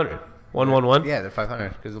be? 500. 1-1-1. Yeah, they're 500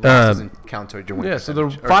 because the loss doesn't count towards your win. Yeah, so they're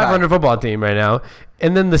 500 football team right now.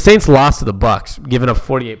 And then the Saints lost to the Bucks, giving up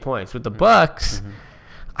 48 points. With the Bucks,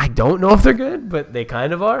 I don't know if they're good, but they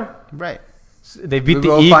kind of are. Right. They beat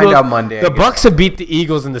the Eagles. We'll find out Monday. The Bucks have beat the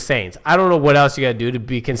Eagles and the Saints. I don't know what else you got to do to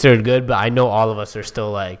be considered good, but I know all of us are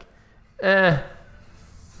still like, right?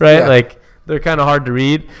 Yeah. Like, they're kind of hard to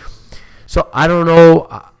read. So I don't know.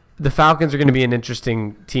 The Falcons are going to be an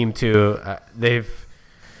interesting team too.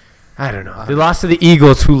 I don't know. They lost to the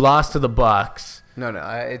Eagles, who lost to the Bucks. No.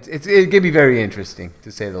 It can be very interesting,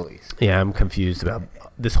 to say the least. Yeah, I'm confused about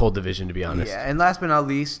this whole division, to be honest. Yeah, and last but not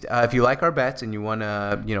least, if you like our bets and you want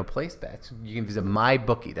to, place bets, you can visit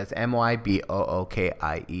MyBookie. That's MYBOOKIE.AG,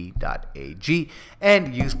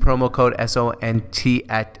 and use promo code SONT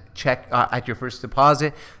at your first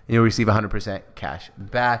deposit, and you'll receive 100% cash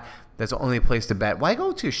back. That's the only place to bet. Why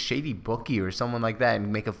go to a shady bookie or someone like that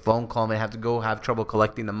and make a phone call and have to go have trouble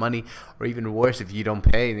collecting the money, or even worse, if you don't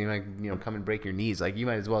pay, they might come and break your knees. Like, you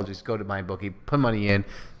might as well just go to MyBookie, put money in,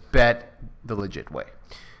 bet the legit way.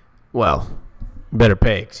 Well, better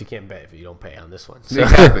pay, because you can't bet if you don't pay on this one. So,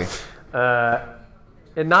 exactly.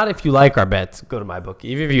 And not if you like our bets, go to MyBookie.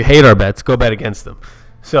 Even if you hate our bets, go bet against them.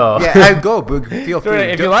 So yeah, go. Feel free.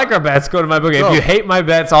 If you like our bets, go to MyBookie. If you hate my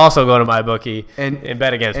bets, also go to MyBookie and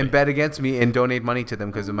bet against me. And bet against me and donate money to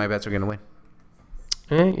them because my bets are going to win.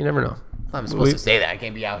 You never know. I'm supposed to say that. I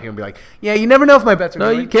can't be out here and be like, yeah, you never know if my bets are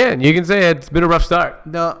going to win. No, you can. You can say it's been a rough start.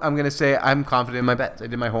 No, I'm going to say I'm confident in my bets. I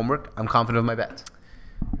did my homework. I'm confident in my bets.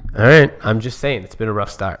 All right. I'm just saying it's been a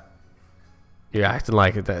rough start. You're acting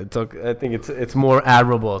like it. I think it's more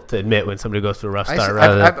admirable to admit when somebody goes through a rough start.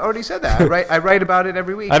 I've already said that. I write about it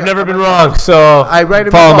every week. I've never been wrong, so I write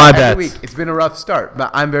about it every week. It's been a rough start, but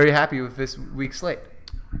I'm very happy with this week's slate.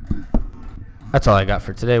 That's all I got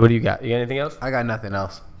for today. What do you got? You got anything else? I got nothing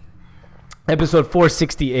else. Episode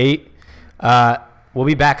 468. We'll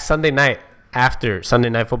be back Sunday night after Sunday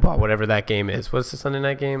Night Football, whatever that game is. What's the Sunday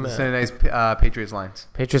night game? Sunday night's Patriots-Lions.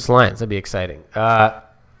 Patriots-Lions. That'd be exciting.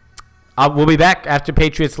 We'll be back after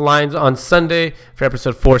Patriots Lions on Sunday for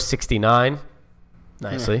episode 469.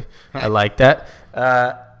 Nicely. I like that.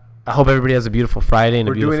 I hope everybody has a beautiful Friday and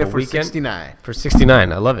a beautiful weekend. We're doing it for 69. For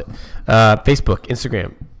 69. I love it. Facebook,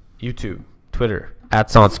 Instagram, YouTube, Twitter,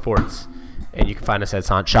 @SONSports. And you can find us at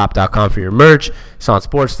SONTshop.com for your merch,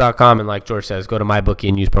 SONTsports.com. And like George says, go to MyBookie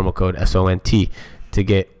and use promo code SONT to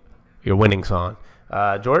get your winnings on.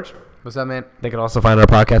 George? What's up, man? They can also find our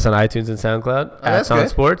podcast on iTunes and SoundCloud at Good.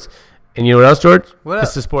 SONSports. And you know what else, George? What up?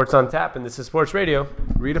 This is Sports on Tap, and this is Sports Radio.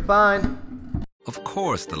 Redefined. Of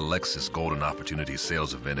course, the Lexus Golden Opportunity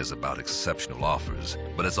Sales Event is about exceptional offers,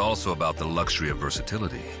 but it's also about the luxury of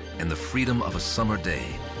versatility and the freedom of a summer day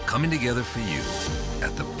coming together for you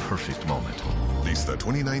at the perfect moment. Lease the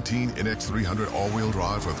 2019 NX300 all-wheel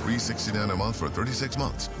drive for $369 a month for 36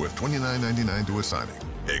 months with $29.99 to a signing.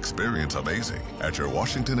 Experience amazing at your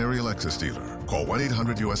Washington area Lexus dealer. Call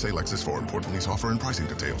 1-800-USA-LEXUS for important lease offer and pricing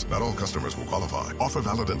details. Not all customers will qualify. Offer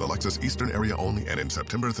valid in the Lexus Eastern area only and in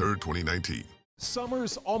September 3rd, 2019.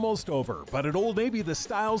 Summer's almost over, but at Old Navy, the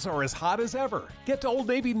styles are as hot as ever. Get to Old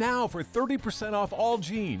Navy now for 30% off all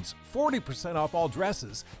jeans, 40% off all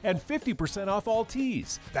dresses, and 50% off all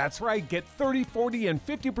tees. That's right, get 30, 40, and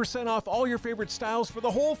 50% off all your favorite styles for the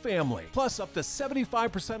whole family, plus up to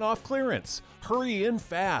 75% off clearance. Hurry in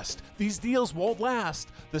fast. These deals won't last.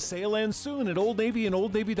 The sale ends soon at Old Navy and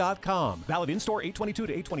OldNavy.com. Valid in-store 8/22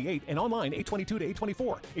 to 8/28 and online 8/22 to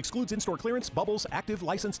 8/24. Excludes in-store clearance, bubbles, active,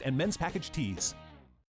 licensed, and men's package tees.